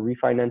opt for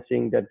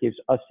refinancing that gives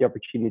us the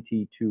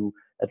opportunity to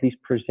at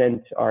least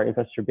present our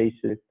investor base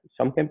with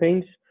some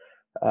campaigns.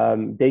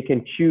 They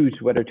can choose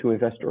whether to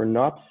invest or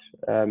not.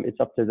 It's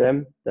up to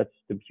them. That's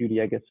the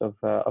beauty, I guess, of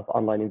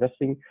online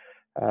investing.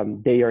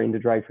 They are in the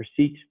driver's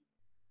seat.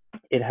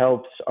 It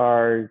helps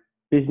our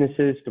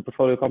businesses, the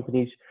portfolio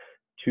companies,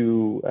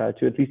 to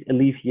at least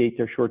alleviate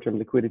their short-term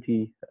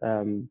liquidity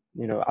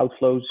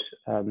outflows.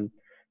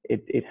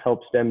 It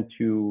helps them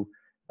to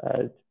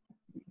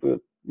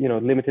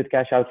limited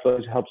cash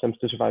outflows, helps them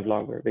to survive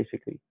longer,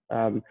 basically.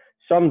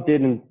 Some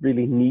didn't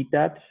really need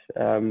that,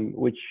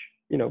 which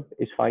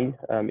is fine.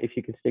 If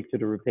you can stick to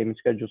the repayment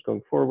schedules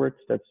going forward,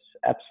 that's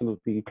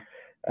absolutely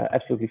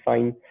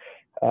fine.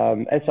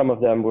 And some of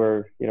them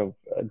were,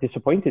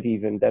 disappointed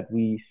even that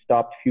we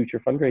stopped future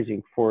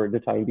fundraising for the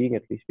time being,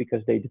 at least,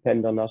 because they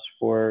depend on us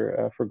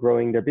for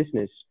growing their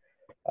business.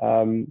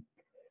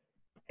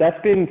 That's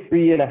been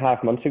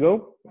 3.5 months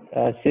ago.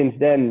 Since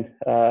then,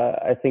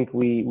 I think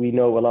we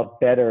know a lot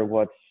better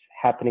what's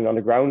happening on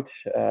the ground.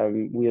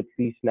 We at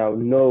least now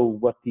know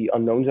what the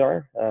unknowns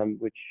are,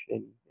 which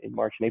in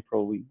March and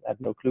April we had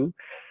no clue.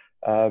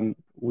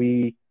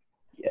 We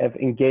have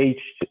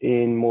engaged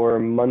in more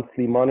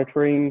monthly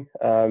monitoring,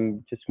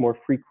 just more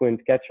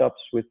frequent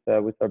catch-ups with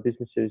our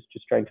businesses,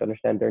 just trying to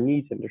understand their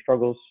needs and their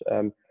struggles.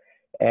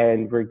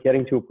 And we're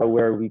getting to a point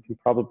where we can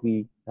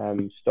probably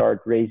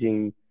start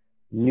raising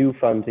new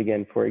funds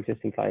again for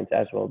existing clients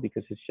as well,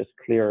 because it's just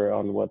clearer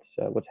on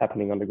what's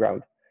happening on the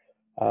ground.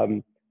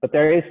 But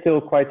there is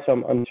still quite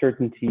some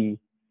uncertainty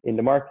in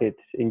the market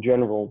in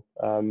general.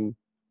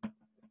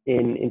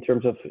 In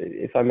terms of,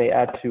 if I may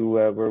add to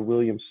where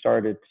William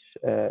started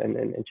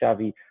and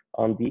Chhavi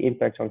on the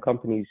impact on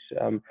companies,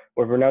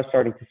 what we're now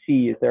starting to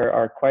see is there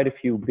are quite a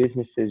few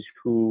businesses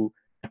who,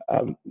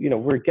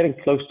 we're getting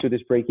close to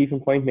this break-even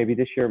point, maybe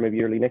this year,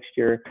 maybe early next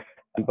year.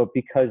 But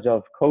because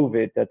of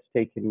COVID, that's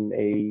taken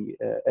a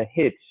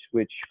hit,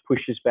 which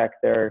pushes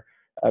back their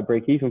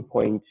break-even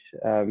point,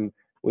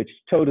 which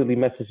totally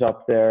messes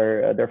up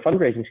their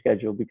fundraising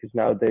schedule, because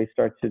now they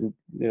start to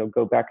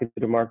go back into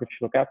the market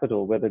for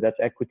capital, whether that's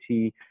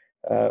equity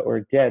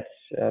or debt,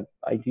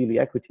 ideally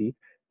equity,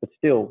 but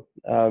still,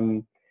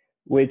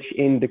 which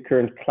in the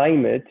current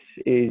climate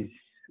is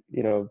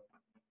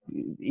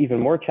even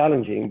more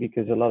challenging,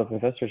 because a lot of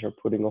investors are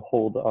putting a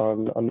hold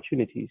on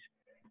opportunities.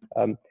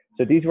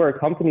 So these were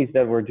companies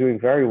that were doing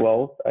very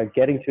well,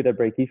 getting to their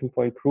break-even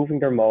point, proving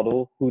their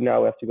model, who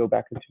now have to go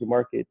back into the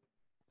market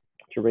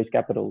to raise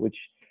capital, which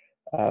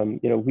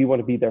we want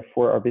to be there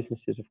for our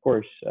businesses, of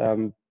course.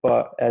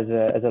 But as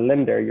a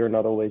lender, you're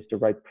not always the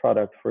right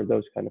product for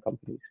those kind of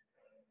companies.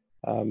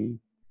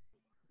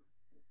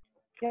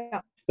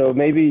 Yeah. So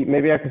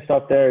maybe I can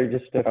stop there.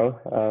 Just Yeah.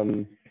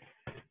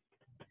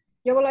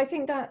 Well, I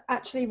think that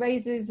actually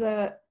raises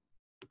a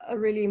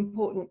really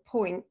important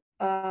point.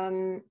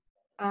 And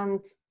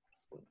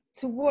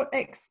to what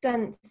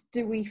extent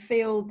do we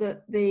feel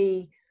that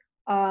the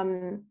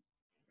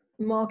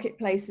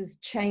marketplace has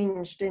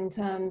changed in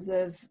terms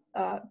of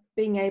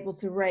being able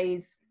to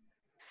raise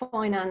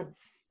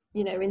finance,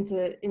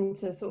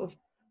 into sort of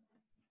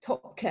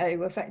top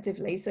co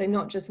effectively, so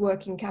not just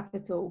working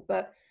capital,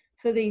 but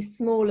for these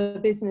smaller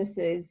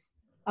businesses,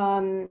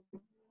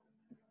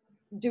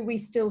 do we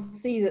still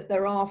see that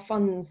there are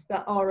funds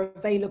that are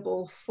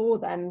available for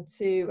them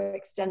to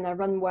extend their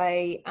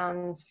runway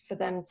and for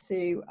them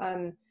to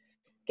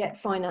get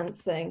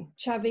financing?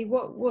 Chhavi,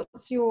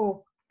 what's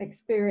your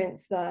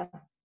experience there?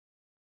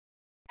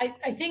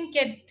 I think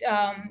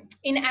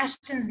in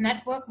Ashden's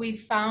network, we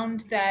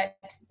found that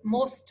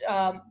most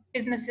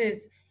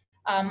businesses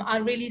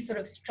are really sort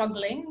of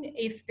struggling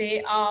if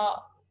they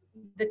are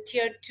the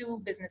tier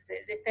 2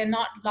 businesses, if they're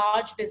not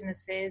large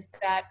businesses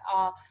that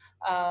are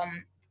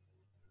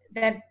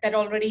that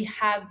already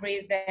have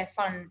raised their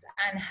funds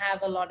and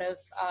have a lot of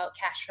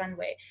cash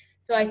runway.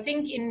 So I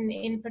think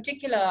in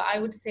particular, I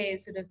would say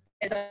sort of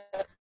there's a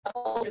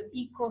whole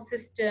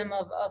ecosystem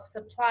of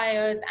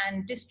suppliers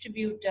and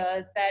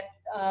distributors that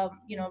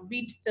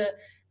reach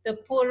the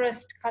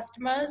poorest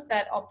customers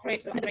that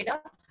operate on the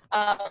radar,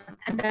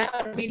 and that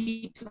are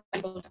really too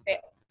valuable to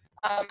fail.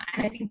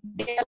 And I think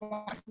they are the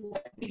ones who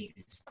are really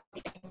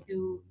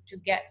struggling to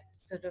get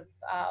sort of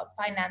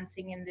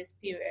financing in this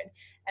period.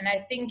 And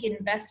I think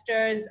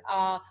investors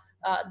are,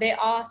 there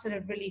are sort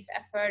of relief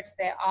efforts,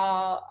 there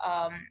are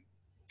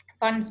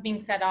funds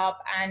being set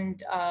up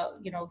and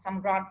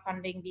some grant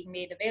funding being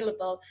made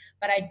available,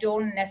 but I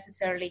don't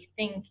necessarily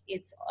think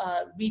it's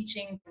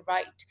reaching the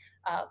right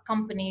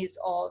companies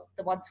or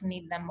the ones who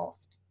need them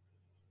most.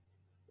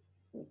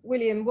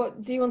 William,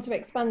 what do you want to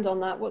expand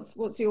on that?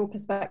 What's your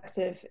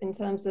perspective in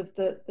terms of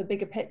the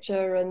bigger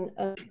picture and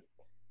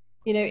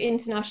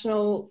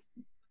international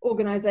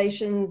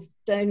organizations,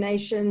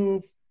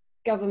 donations,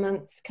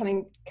 governments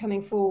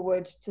coming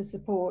forward to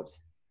support?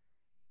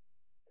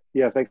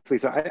 Yeah, thanks,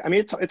 Lisa. I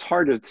mean, it's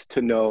hard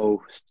to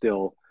know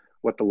still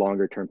what the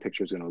longer term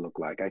picture is going to look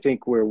like. I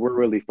think where we're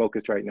really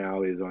focused right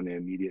now is on the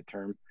immediate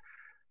term,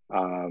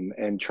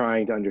 and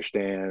trying to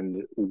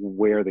understand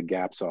where the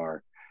gaps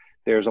are.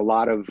 There's a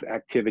lot of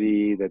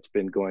activity that's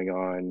been going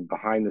on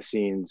behind the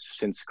scenes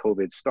since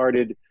COVID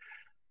started.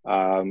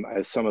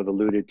 As some have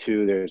alluded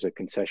to, there's a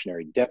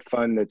concessionary debt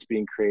fund that's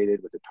being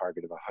created with a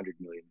target of $100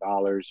 million.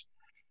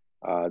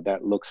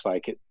 That looks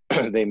like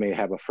they may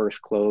have a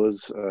first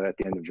close at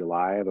the end of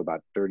July of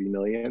about 30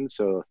 million,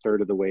 so a third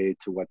of the way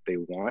to what they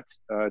want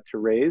to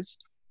raise.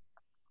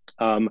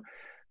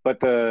 But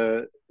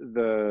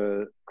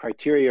the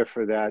criteria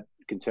for that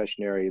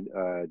concessionary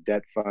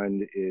debt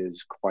fund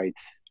is quite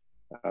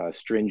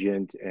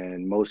stringent,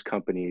 and most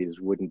companies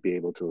wouldn't be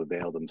able to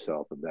avail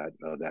themselves of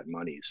that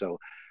money. So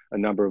a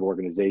number of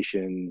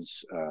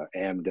organizations,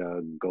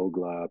 AMDA,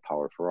 GOGLA,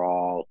 Power for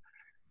All,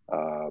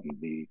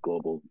 the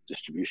Global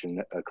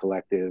Distribution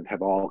Collective,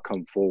 have all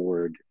come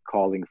forward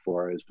calling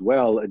for as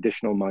well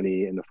additional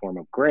money in the form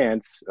of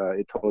grants,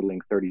 totaling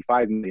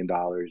 $35 million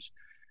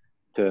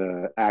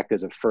to act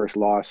as a first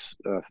loss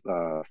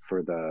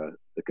for the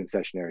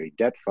concessionary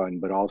debt fund,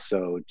 but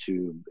also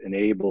to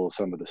enable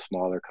some of the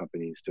smaller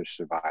companies to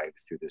survive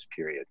through this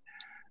period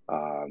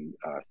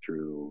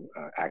through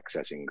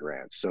accessing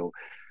grants. So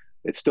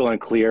it's still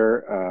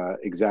unclear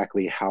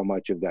exactly how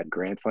much of that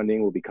grant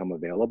funding will become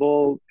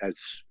available.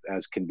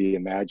 As can be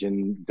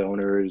imagined,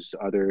 donors,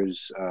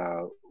 others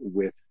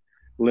with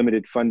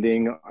limited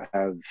funding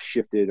have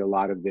shifted a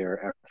lot of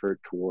their effort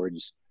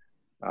towards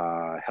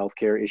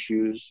healthcare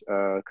issues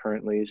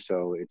currently.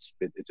 So it's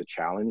a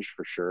challenge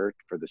for sure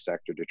for the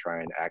sector to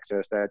try and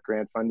access that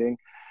grant funding.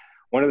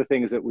 One of the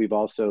things that we've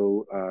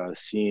also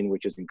seen,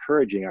 which is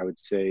encouraging, I would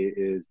say,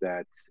 is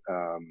that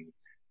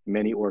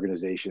many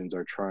organizations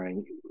are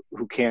trying,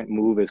 who can't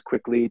move as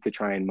quickly to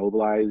try and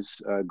mobilize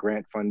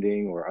grant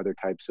funding or other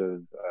types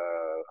of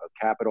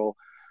capital,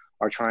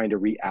 are trying to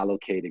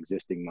reallocate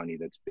existing money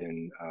that's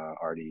been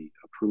already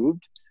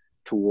approved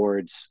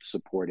towards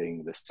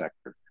supporting the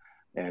sector.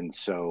 And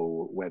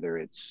so whether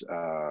it's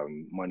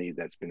money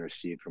that's been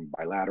received from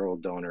bilateral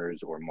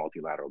donors or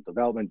multilateral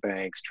development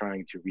banks,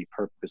 trying to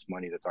repurpose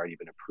money that's already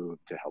been approved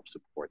to help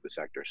support the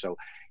sector. So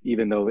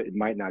even though it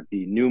might not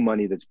be new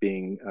money that's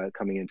being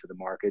coming into the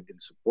market in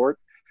support,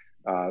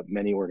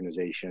 many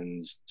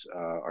organizations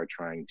are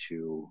trying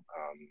to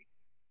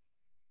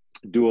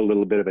do a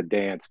little bit of a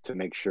dance to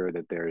make sure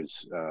that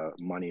there's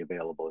money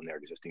available in their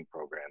existing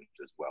programs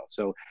as well.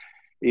 So,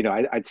 you know,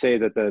 I'd say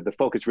that the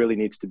focus really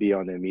needs to be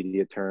on the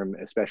immediate term,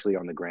 especially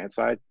on the grant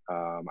side.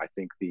 I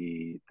think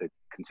the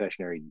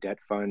concessionary debt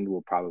fund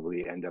will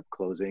probably end up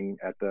closing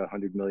at the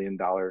 $100 million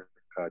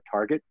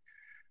target.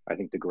 I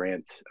think the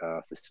grant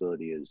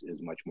facility is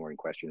much more in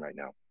question right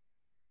now.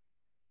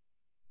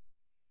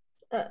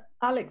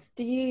 Alex,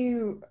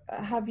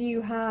 have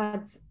you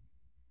had,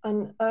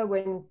 and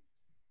Erwin,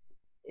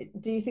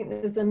 do you think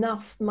there's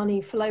enough money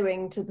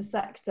flowing to the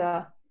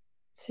sector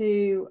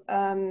to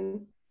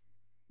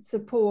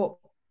support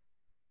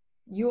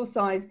your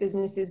size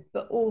businesses,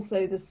 but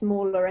also the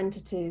smaller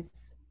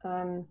entities?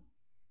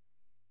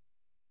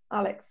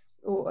 Alex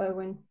or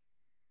Erwin?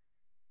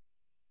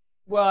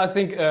 Well, I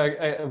think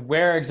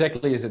where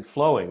exactly is it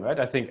flowing, right?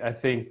 I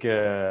think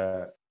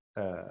you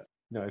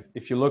know,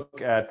 if you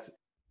look at,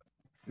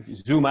 if you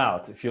zoom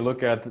out, if you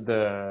look at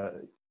the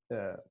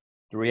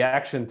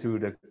reaction to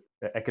the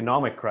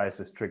economic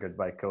crisis triggered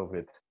by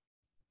COVID,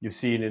 you've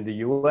seen in the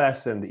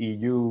US and the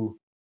EU,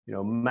 you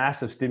know,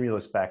 massive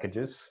stimulus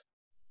packages.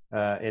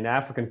 In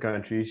African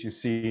countries, you've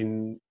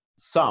seen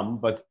some,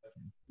 but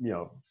you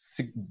know,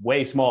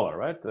 way smaller,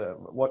 right?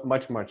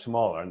 Much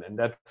smaller, and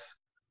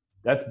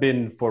that's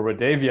been for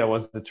Redavia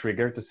was the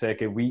trigger to say,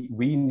 okay,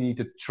 we need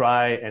to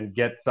try and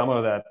get some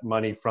of that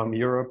money from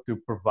Europe to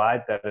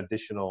provide that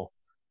additional,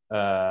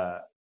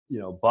 you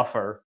know,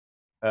 buffer.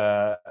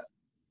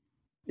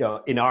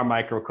 in our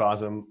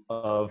microcosm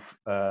of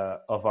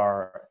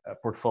our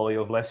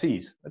portfolio of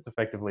lessees. That's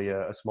effectively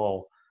a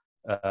small,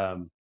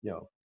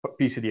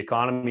 piece of the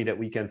economy that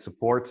we can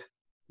support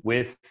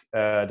with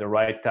the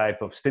right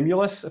type of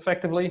stimulus,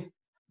 effectively,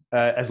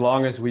 as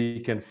long as we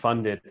can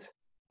fund it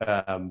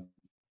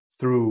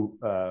through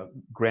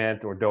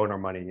grant or donor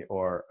money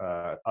or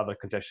other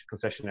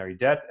concessionary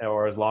debt,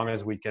 or as long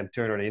as we can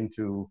turn it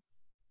into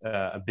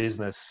a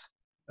business,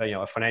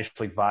 a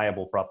financially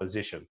viable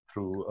proposition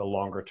through a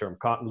longer term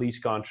lease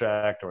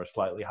contract or a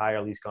slightly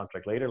higher lease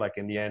contract later. Like,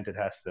 in the end, it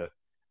has to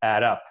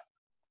add up.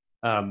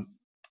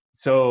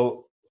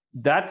 So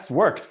that's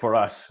worked for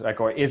us,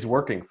 or is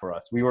working for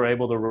us. We were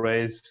able to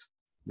raise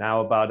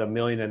now about $1.5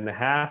 million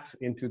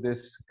into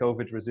this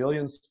COVID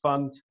resilience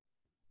fund.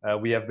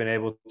 We have been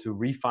able to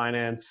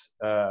refinance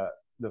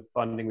the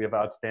funding we have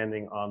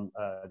outstanding on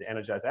the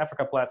Energise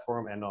Africa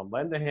platform and on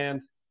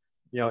Lendahand,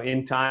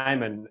 in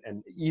time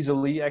and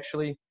easily,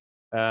 actually.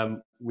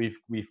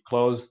 We've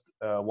closed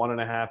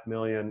 $1.5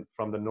 million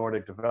from the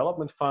Nordic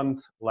Development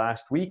Fund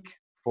last week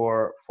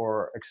for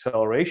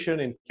acceleration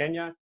in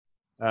Kenya.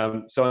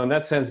 So in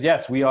that sense,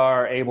 yes, we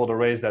are able to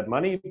raise that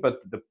money, but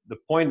the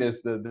point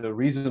is the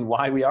reason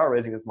why we are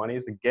raising this money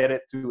is to get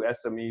it to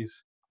SMEs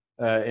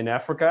in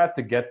Africa,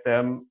 to get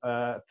them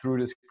through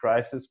this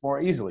crisis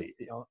more easily,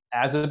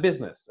 as a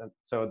business. And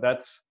so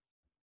that's,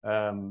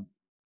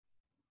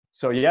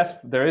 so yes,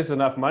 there is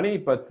enough money,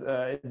 but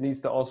it needs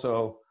to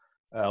also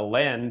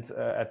land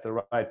at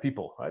the right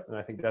people, right? And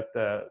I think that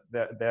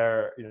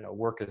their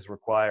work is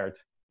required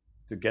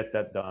to get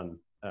that done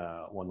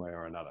one way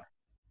or another.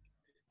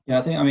 Yeah,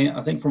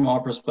 I think from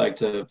our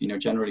perspective,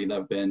 generally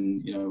there've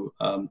been,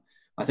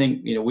 I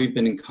think, we've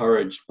been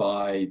encouraged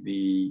by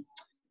the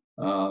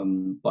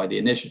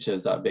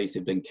initiatives that have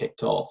basically been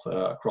kicked off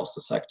across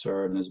the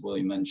sector. And as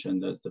William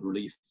mentioned, there's the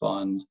relief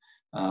fund,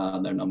 there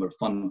are a number of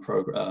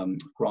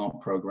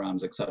grant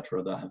programs,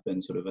 etc., that have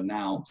been sort of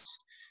announced.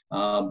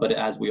 But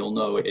as we all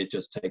know, it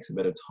just takes a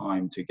bit of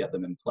time to get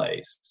them in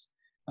place.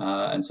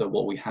 And so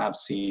what we have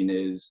seen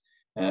is,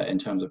 in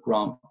terms of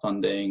grant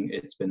funding,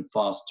 it's been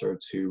faster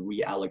to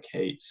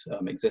reallocate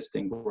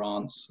existing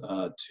grants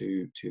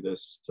to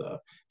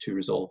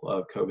resolve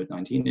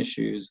COVID-19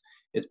 issues.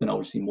 It's been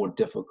obviously more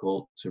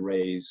difficult to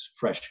raise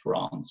fresh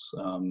grants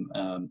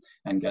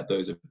and get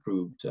those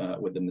approved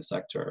within the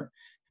sector.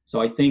 So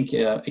I think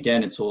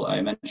again, it's all, I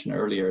mentioned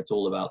earlier, it's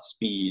all about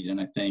speed. And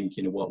I think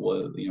what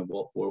we're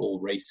all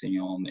racing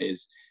on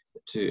is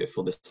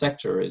for the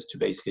sector is to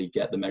basically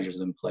get the measures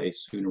in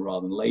place sooner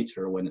rather than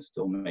later, when it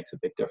still makes a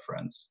big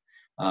difference.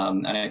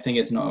 And I think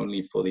it's not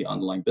only for the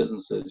underlying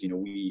businesses.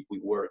 We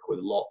work with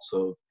lots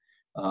of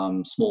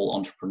small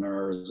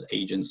entrepreneurs,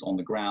 agents on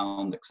the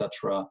ground,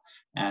 etc.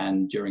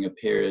 And during this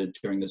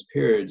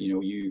period,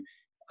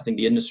 I think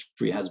the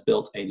industry has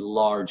built a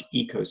large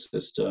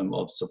ecosystem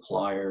of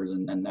suppliers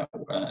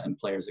and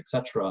players,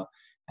 etc.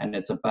 And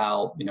it's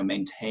about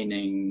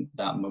maintaining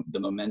the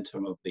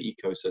momentum of the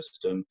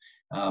ecosystem.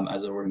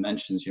 As Erwin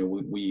mentions,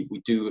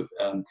 we do,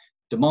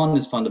 demand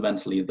is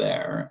fundamentally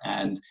there,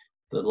 and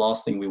the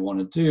last thing we want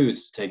to do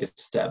is take a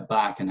step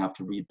back and have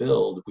to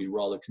rebuild. We'd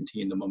rather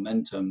continue the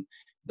momentum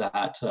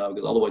that,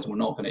 because otherwise we're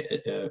not going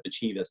to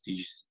achieve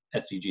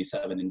SDG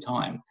 7 in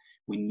time.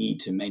 We need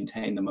to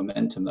maintain the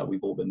momentum that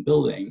we've all been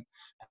building.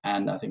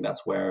 And I think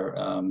that's where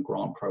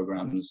grant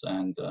programs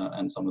and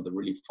some of the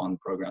relief fund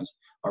programs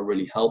are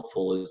really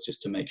helpful, is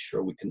just to make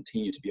sure we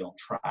continue to be on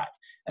track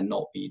and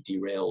not be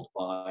derailed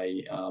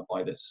by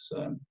this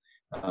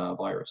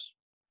virus.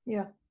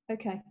 Yeah,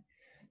 okay.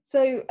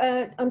 So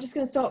I'm just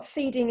going to start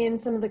feeding in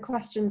some of the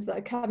questions that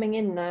are coming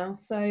in now.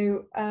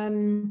 So,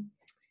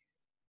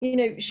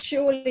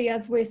 surely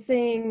as we're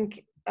seeing,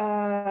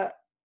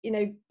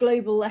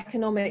 global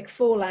economic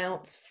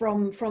fallout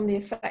from the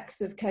effects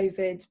of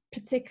COVID,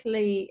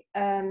 particularly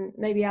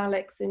maybe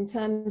Alex, in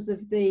terms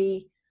of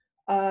the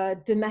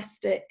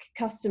domestic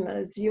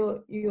customers,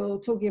 you're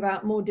talking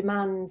about more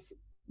demand,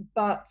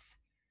 but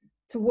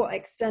to what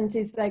extent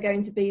is there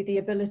going to be the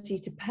ability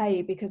to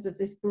pay because of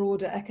this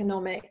broader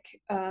economic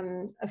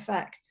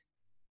effect?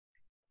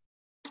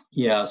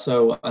 Yeah,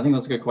 so I think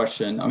that's a good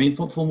question. I mean,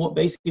 from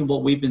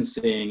what we've been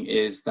seeing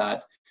is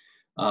that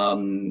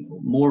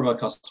more of our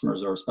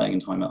customers are spending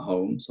time at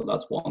home, so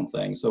that's one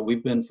thing. So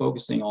we've been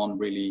focusing on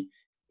really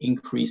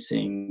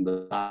increasing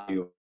the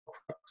value of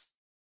products.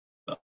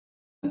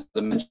 As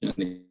I mentioned, in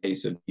the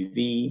case of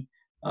TV,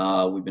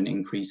 we've been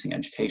increasing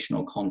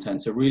educational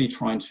content, so really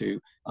trying to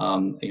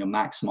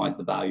maximize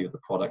the value of the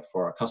product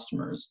for our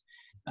customers.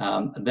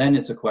 And then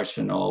it's a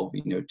question of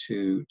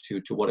to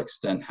what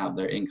extent have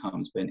their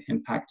incomes been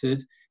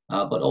impacted,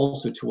 but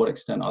also to what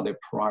extent are they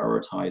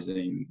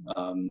prioritizing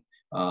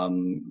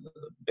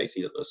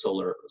basically the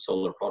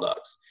solar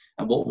products.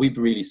 And what we've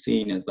really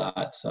seen is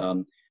that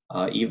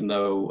even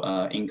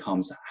though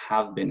incomes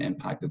have been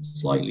impacted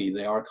slightly,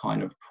 they are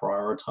kind of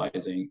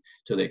prioritizing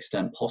to the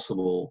extent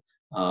possible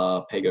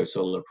pay-go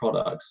solar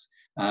products.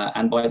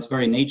 And by its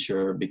very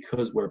nature,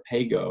 because we're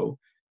pay-go,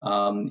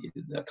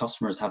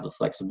 customers have the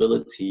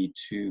flexibility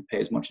to pay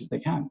as much as they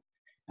can.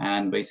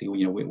 And basically,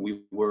 you know,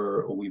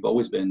 we've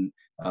always been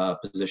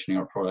positioning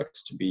our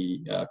products to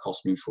be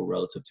cost neutral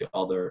relative to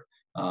other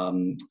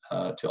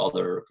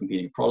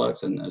competing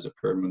products. And as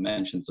Erwin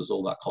mentions, there's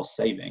all that cost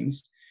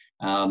savings.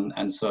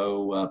 And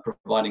so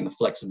providing the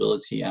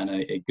flexibility and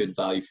a good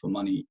value for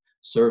money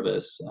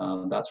service,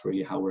 that's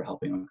really how we're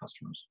helping our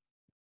customers.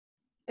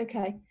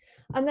 Okay.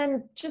 And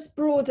then just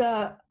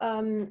broader,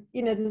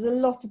 you know, there's a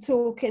lot of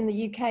talk in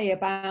the UK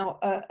about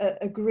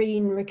a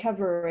green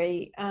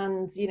recovery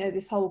and, you know,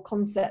 this whole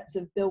concept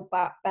of build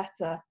back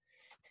better.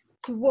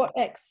 To what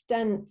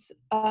extent,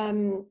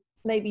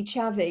 maybe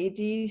Chhavi,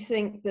 do you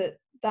think that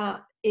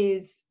that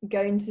is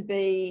going to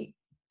be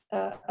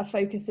a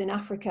focus in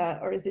Africa,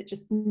 or is it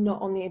just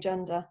not on the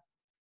agenda?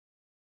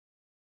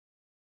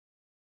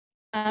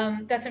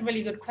 That's a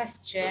really good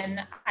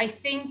question. I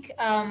think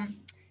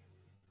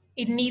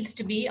it needs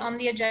to be on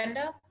the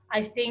agenda.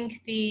 I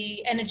think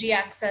the energy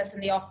access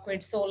and the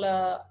off-grid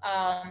solar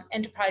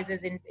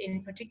enterprises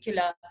in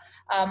particular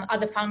are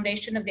the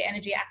foundation of the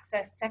energy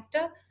access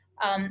sector.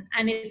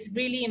 And it's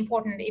really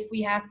important if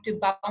we have to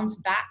bounce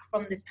back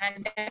from this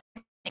pandemic,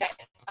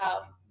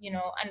 you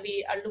know, and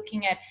we are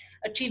looking at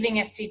achieving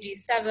SDG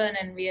 7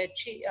 and we are,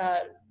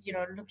 you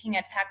know, looking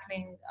at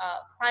tackling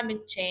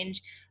climate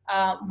change,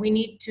 we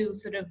need to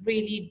sort of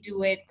really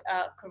do it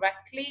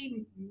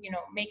correctly, you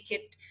know, make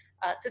it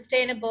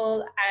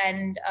sustainable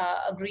and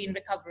a green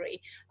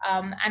recovery.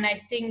 And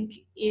I think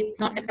it's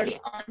not necessarily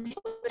on the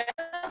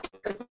agenda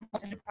because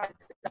most enterprises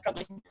are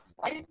struggling to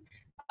survive.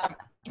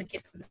 In the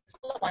case of the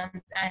smaller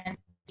ones, and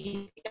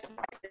the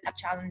enterprises have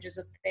challenges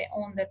of their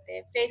own that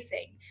they're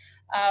facing.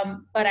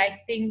 But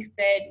I think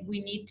that we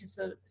need to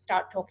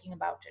start talking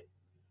about it.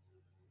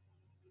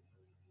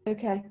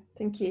 Okay,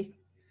 thank you.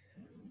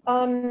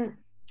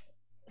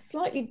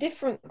 Slightly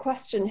different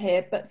question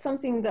here, but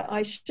something that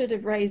I should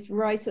have raised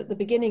right at the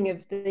beginning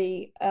of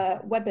the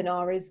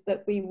webinar is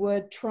that we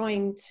were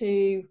trying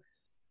to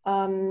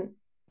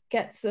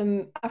get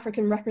some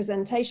African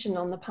representation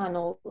on the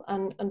panel,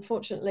 and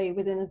unfortunately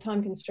within the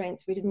time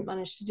constraints we didn't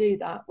manage to do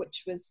that,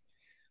 which was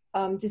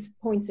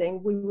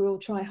disappointing. We will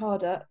try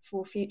harder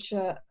for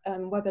future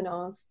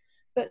webinars.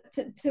 But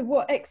to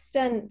what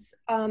extent,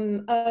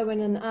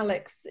 Erwin and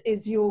Alex,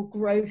 is your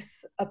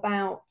growth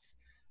about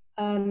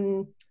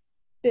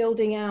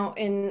building out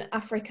in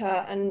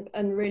Africa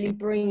and really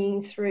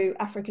bringing through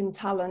African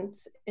talent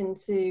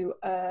into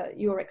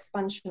your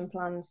expansion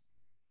plans?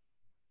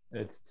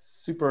 It's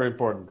super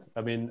important.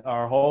 I mean,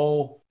 our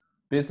whole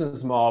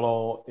business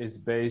model is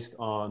based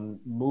on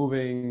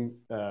moving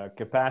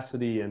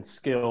capacity and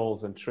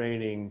skills and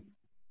training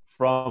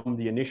from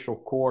the initial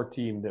core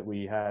team that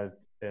we had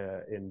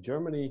in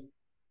Germany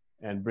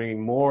and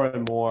bringing more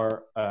and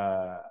more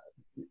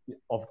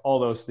of all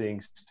those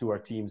things to our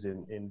teams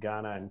in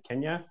Ghana and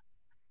Kenya.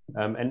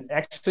 And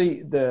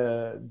actually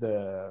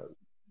the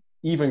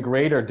even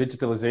greater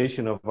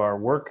digitalization of our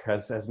work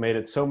has made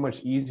it so much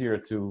easier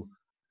to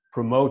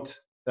promote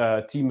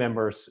team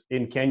members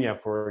in Kenya,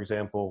 for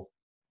example,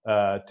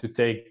 to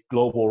take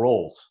global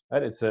roles.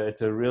 Right? It's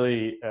a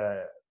really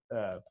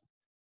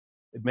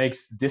it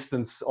makes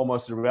distance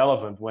almost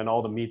irrelevant when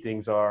all the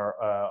meetings are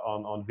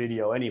on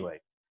video anyway.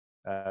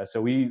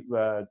 So we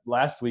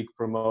last week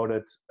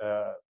promoted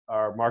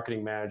our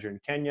marketing manager in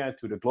Kenya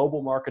to the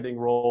global marketing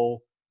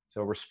role.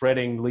 So we're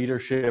spreading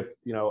leadership,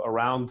 you know,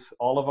 around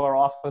all of our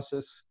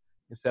offices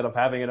instead of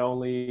having it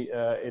only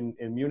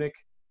in Munich.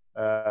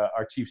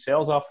 Our chief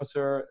sales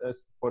officer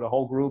for the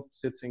whole group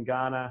sits in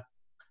Ghana.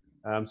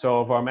 So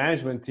of our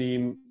management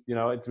team, you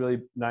know, it's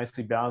really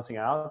nicely balancing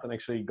out, and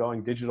actually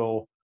going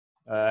digital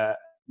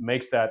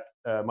makes that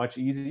much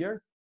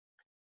easier.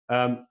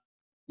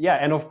 Yeah,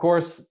 and of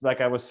course,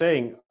 like I was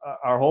saying,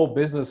 our whole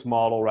business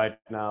model right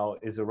now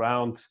is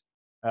around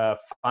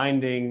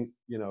finding,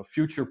 you know,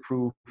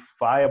 future-proof,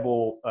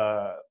 viable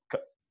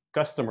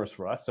customers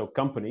for us, so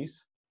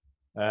companies,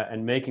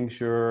 and making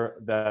sure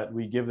that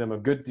we give them a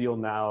good deal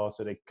now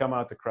so they come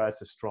out the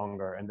crisis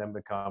stronger and then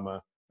become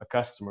a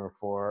customer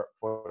for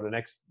the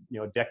next, you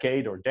know,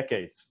 decade or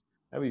decades.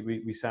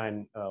 We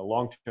sign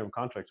long-term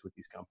contracts with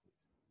these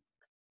companies.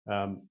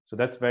 So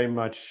that's very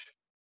much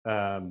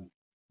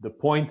the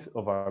point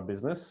of our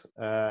business.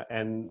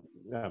 And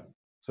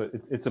so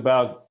it's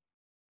about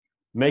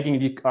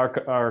making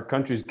our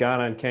countries,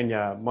 Ghana and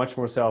Kenya, much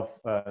more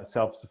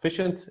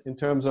self-sufficient in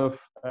terms of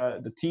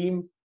the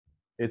team.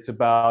 It's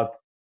about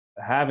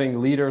having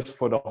leaders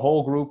for the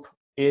whole group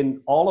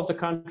in all of the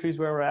countries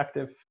where we're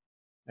active,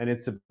 and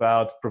it's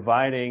about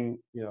providing,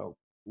 you know,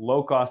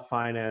 low-cost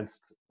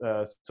financed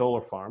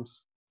solar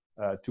farms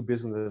to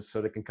businesses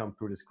so they can come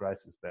through this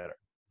crisis better.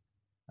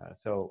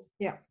 So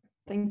yeah,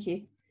 thank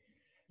you.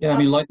 Yeah, I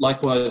mean,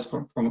 likewise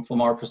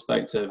from our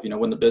perspective, you know,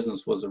 when the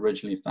business was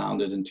originally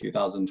founded in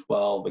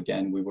 2012,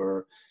 again, we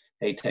were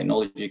a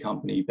technology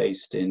company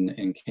based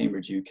in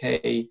Cambridge,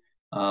 UK,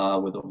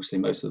 with obviously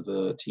most of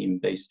the team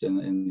based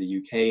in the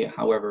UK.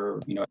 However,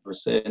 you know, ever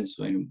since,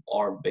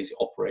 our basic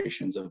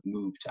operations have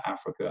moved to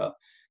Africa,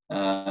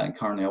 And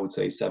currently, I would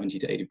say 70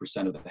 to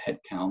 80% of the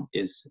headcount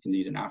is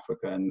indeed in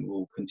Africa, and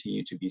will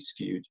continue to be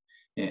skewed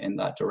in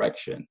that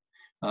direction.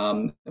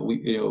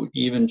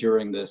 Even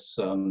during this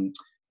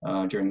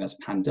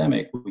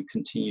pandemic, we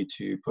continue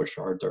to push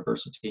our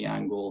diversity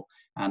angle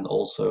and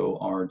also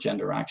our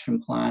gender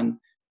action plan.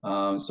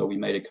 So we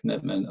made a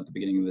commitment at the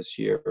beginning of this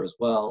year as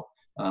well,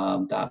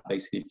 that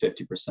basically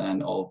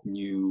 50% of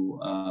new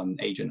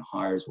agent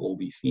hires will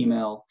be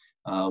female.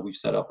 We've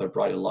set up a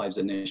Brighter Lives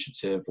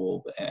initiative,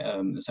 will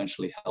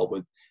essentially help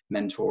with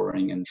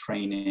mentoring and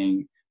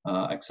training,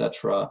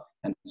 etc.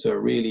 And so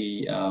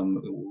really,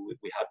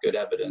 we have good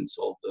evidence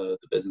of the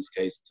business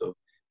case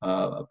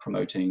of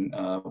promoting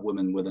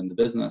women within the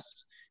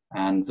business,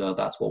 and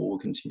that's what we'll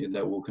continue.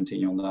 That will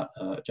continue on that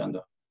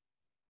agenda.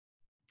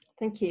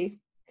 Thank you.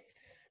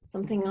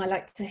 Something I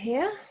like to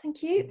hear.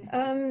 Thank you,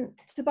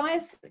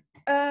 Tobias.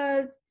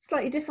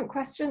 Slightly different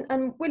question,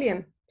 and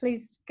William,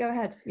 please go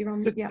ahead. You're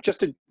on. Yeah.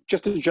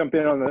 Just to jump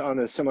in on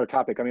a similar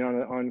topic. I mean,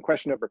 on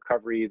question of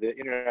recovery, the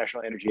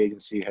International Energy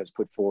Agency has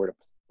put forward a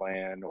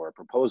plan or a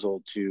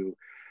proposal to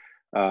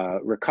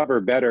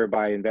recover better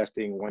by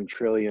investing $1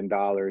 trillion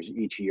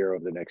each year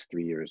over the next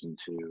 3 years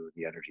into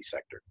the energy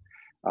sector.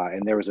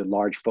 And there was a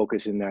large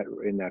focus in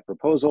that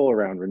proposal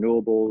around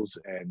renewables,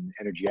 and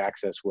energy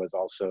access was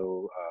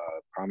also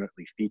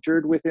prominently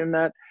featured within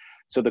that.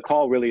 So the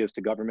call really is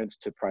to governments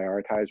to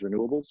prioritize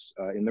renewables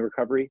in the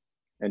recovery,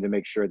 and to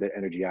make sure that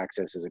energy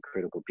access is a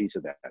critical piece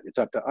of that. It's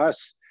up to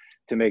us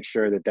to make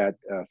sure that that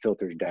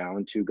filters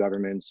down to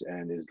governments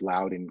and is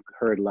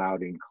heard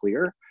loud and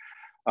clear.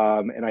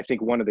 And I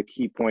think one of the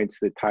key points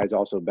that ties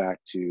also back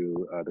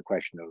to the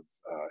question of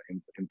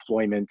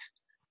employment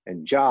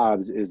and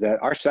jobs is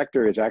that our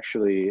sector is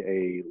actually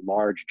a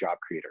large job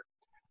creator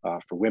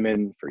for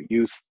women, for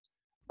youth,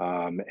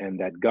 and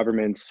that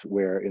governments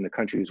in the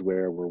countries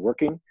where we're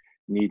working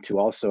need to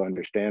also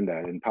understand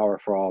that. And Power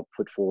for All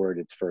put forward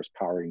its first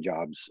Powering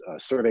Jobs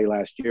survey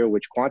last year,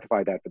 which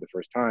quantified that for the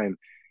first time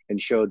and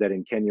showed that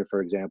in Kenya,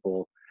 for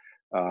example,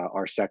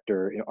 our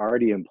sector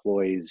already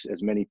employs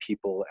as many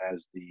people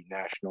as the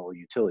national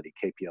utility,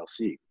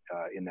 KPLC,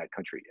 in that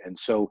country. And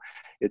so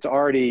it's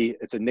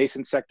a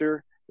nascent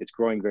sector. It's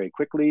growing very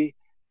quickly,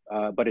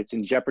 but it's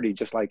in jeopardy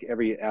just like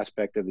every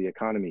aspect of the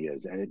economy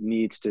is. And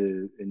we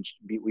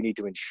need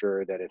to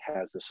ensure that it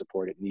has the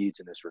support it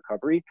needs in this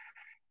recovery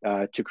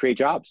to create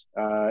jobs.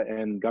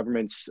 And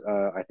governments,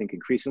 I think,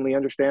 increasingly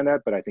understand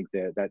that, but I think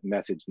that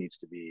message needs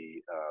to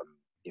be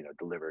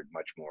delivered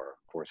much more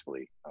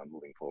forcefully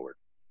moving forward.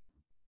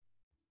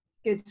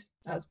 Good,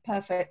 that's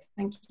perfect,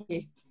 thank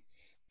you.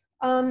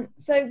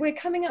 So we're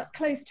coming up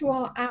close to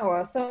our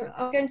hour, so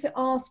I'm going to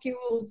ask you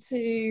all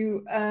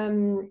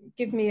to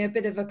give me a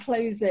bit of a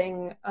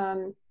closing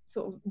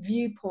sort of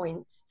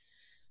viewpoint.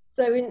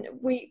 So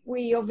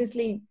we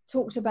obviously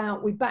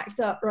we backed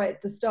up right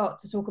at the start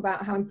to talk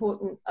about how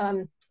important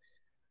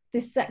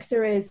this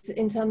sector is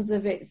in terms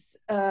of its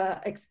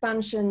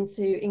expansion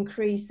to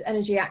increase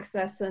energy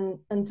access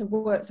and to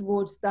work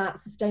towards that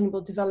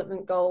sustainable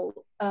development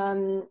goal.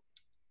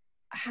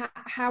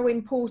 How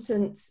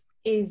important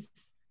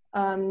is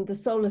the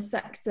solar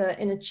sector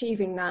in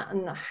achieving that,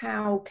 and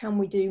how can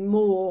we do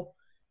more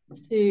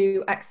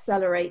to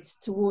accelerate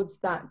towards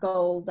that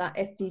goal, that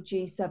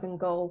SDG 7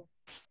 goal?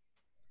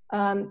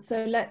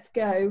 So let's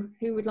go.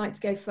 Who would like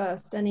to go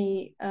first? Let's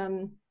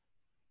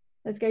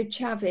go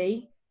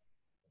Chhavi,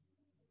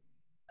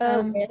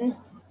 Erwin,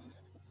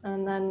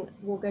 and then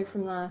we'll go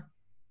from there.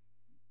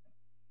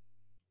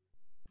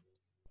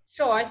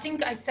 Sure. I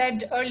think I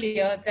said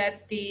earlier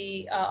that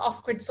the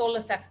off-grid solar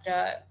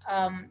sector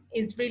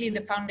is really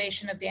the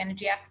foundation of the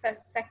energy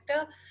access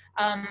sector,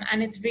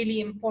 and it's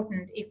really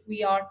important if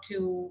we are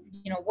to,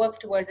 work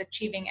towards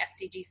achieving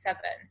SDG 7.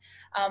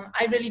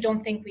 I really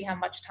don't think we have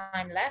much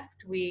time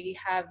left. We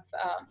have,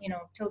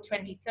 till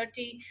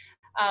 2030.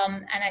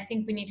 And I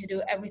think we need to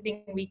do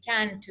everything we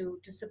can to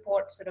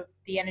support sort of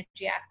the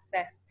energy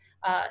access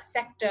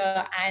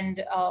sector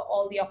and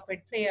all the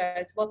off-grid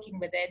players working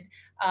with it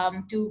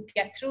to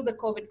get through the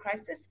COVID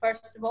crisis,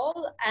 first of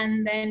all,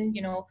 and then,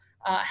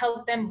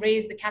 help them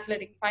raise the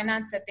catalytic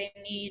finance that they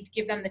need,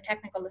 give them the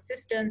technical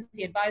assistance,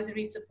 the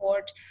advisory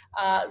support,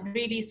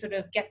 really sort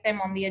of get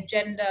them on the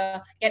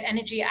agenda, get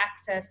energy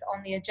access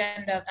on the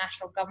agenda of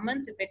national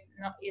governments if it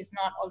is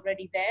not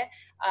already there,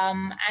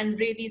 and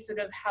really sort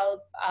of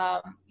help,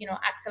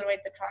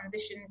 accelerate the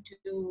transition to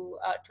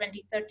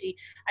 2030.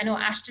 I know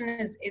Ashden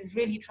is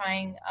really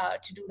trying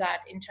to do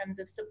that in terms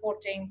of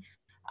supporting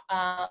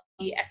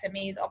the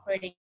SMEs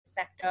operating in the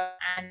sector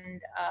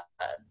and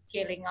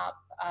scaling up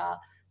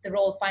the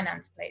role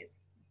finance plays.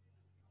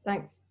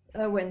 Thanks,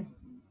 Erwin.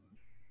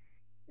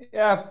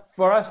 Yeah,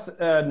 for us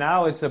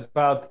now it's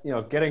about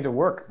getting to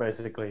work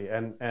basically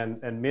and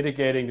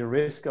mitigating the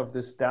risk of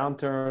this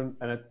downturn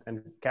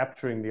and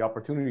capturing the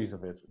opportunities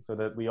of it, so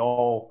that we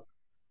all,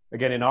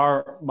 again, in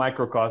our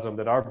microcosm,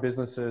 that our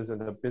businesses and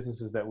the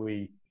businesses that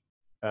we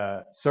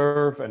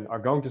serve and are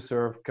going to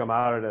serve come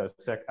out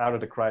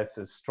of the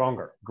crisis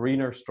stronger,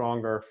 greener,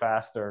 stronger,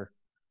 faster,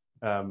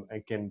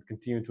 and can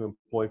continue to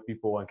employ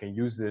people and can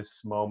use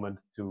this moment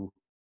to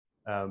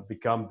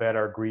become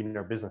better,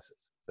 greener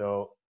businesses.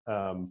 So,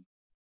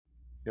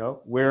 you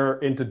know, we're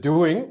into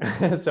doing,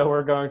 so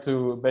we're going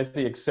to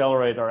basically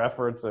accelerate our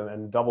efforts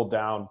and double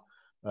down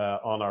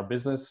on our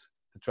business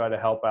to try to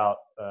help out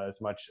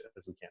as much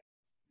as we can.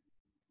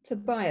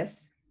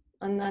 Tobias,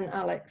 and then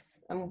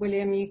Alex, and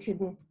William, you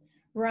can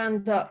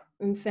round up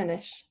and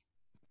finish.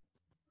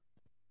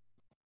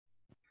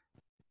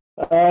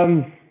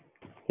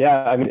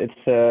 Yeah, I mean,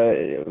 it's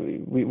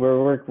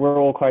we're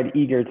all quite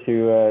eager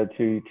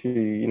to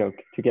you know,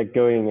 to get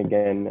going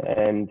again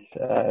and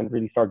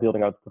really start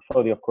building out the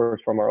portfolio, of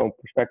course, from our own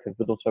perspective,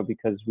 but also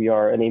because we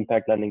are an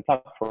impact lending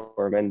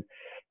platform, and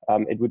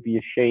it would be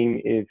a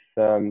shame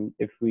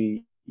if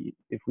we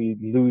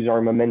lose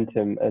our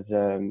momentum as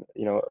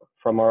you know,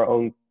 from our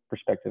own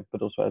perspective,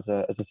 but also as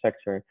a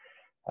sector.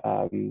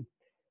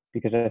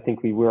 Because I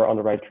think we were on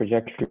the right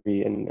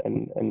trajectory,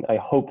 and I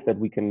hope that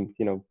we can,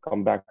 you know,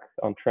 come back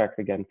on track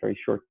again very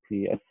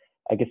shortly. And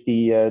I guess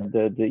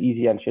the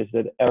easy answer is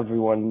that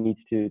everyone needs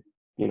to,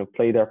 you know,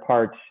 play their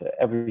part.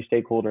 Every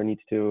stakeholder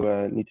needs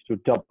to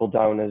double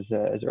down, as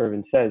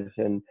Erwin says,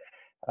 and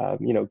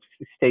you know,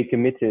 stay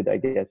committed, I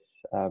guess.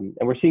 And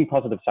we're seeing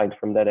positive signs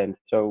from that end.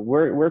 So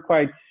we're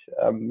quite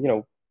you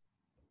know,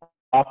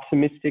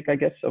 optimistic, I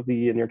guess, of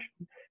the near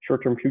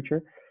short-term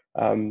future.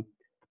 But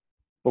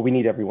we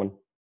need everyone.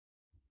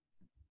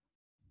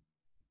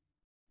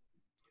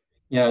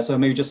 Yeah, so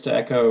maybe just to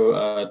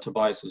echo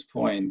Tobias's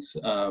points,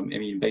 I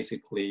mean,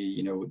 basically,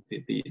 you know,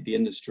 the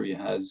industry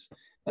has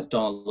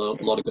done a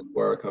lot of good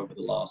work over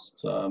the last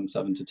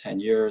 7 to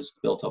 10 years,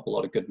 built up a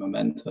lot of good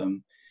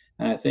momentum.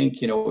 And I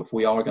think, you know, if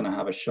we are going to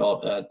have a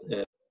shot at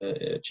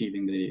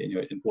achieving the, you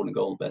know, important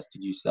goal of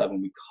SDG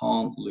 7, we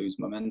can't lose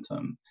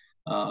momentum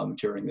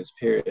during this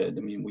period.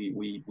 I mean,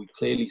 we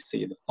clearly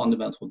see the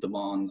fundamental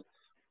demand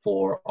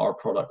for our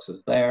products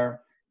is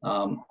there.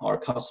 Our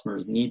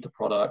customers need the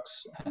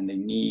products, and they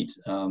need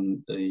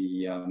to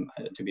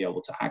be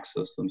able to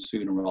access them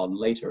sooner rather than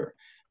later.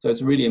 So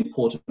it's really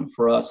important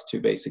for us to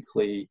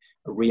basically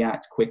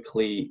react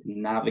quickly,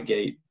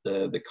 navigate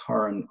the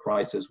current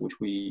crisis, which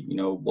we, you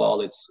know,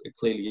 while it's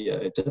clearly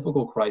a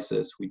difficult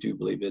crisis, we do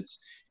believe it's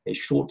a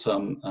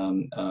short-term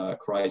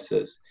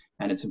crisis,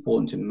 and it's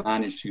important to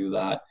manage through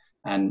that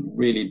and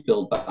really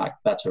build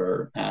back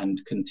better and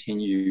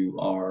continue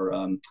our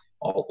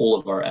all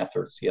of our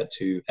efforts to get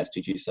to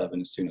SDG 7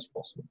 as soon as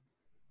possible.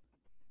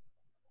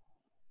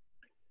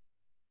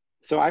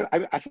 So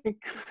I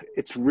think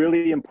it's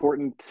really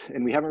important,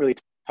 and we haven't really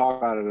talked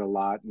about it a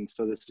lot, and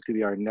so this could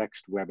be our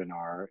next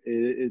webinar,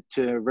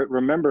 to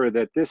remember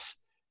that this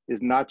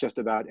is not just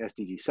about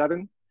SDG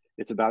 7,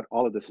 it's about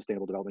all of the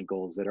Sustainable Development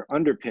Goals that are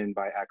underpinned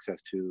by access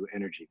to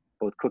energy,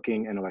 both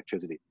cooking and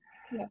electricity.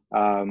 Yeah.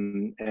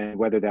 And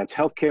whether that's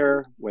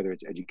healthcare, whether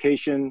it's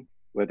education,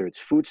 whether it's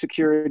food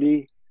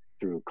security,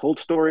 through cold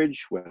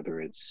storage,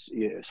 whether it's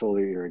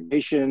solar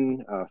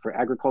irrigation for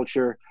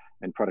agriculture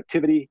and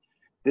productivity.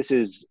 This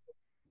is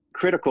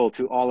critical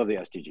to all of the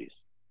SDGs.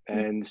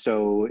 And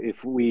so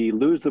if we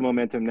lose the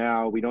momentum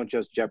now, we don't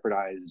just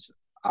jeopardize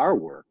our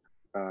work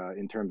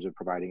in terms of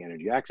providing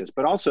energy access,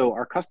 but also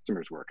our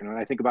customers' work. And when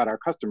I think about our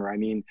customer, I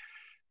mean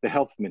the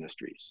health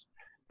ministries,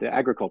 the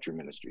agriculture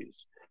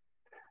ministries,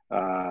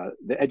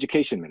 the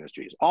education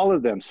ministries. All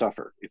of them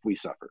suffer if we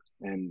suffer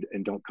and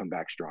don't come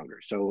back stronger.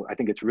 So I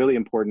think it's really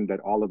important that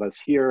all of us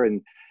here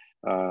and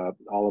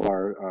all of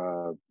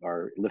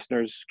our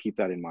listeners keep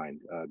that in mind,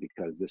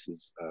 because this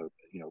is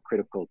you know,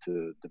 critical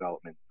to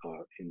development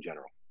in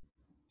general.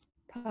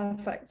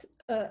 Perfect.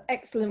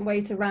 Excellent way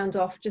to round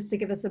off, just to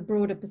give us a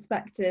broader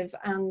perspective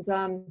and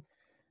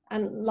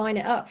line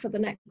it up for the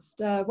next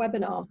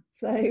webinar.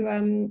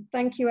 So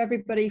thank you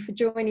everybody for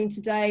joining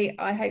today.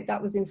 I hope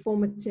that was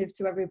informative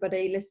to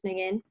everybody listening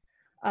in.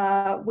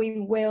 We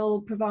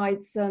will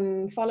provide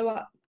some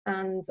follow-up,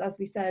 and as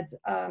we said,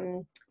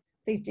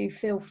 please do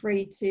feel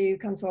free to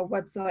come to our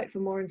website for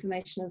more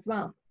information as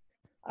well.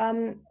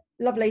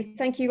 Lovely.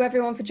 Thank you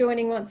everyone for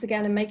joining once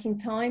again and making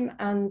time,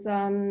 and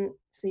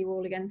see you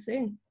all again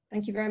soon.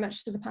 Thank you very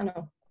much to the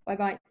panel.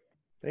 Bye-bye.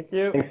 Thank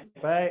you. Thanks.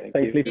 Bye.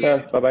 Thanks,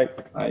 Lisa. Bye-bye.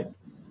 Bye.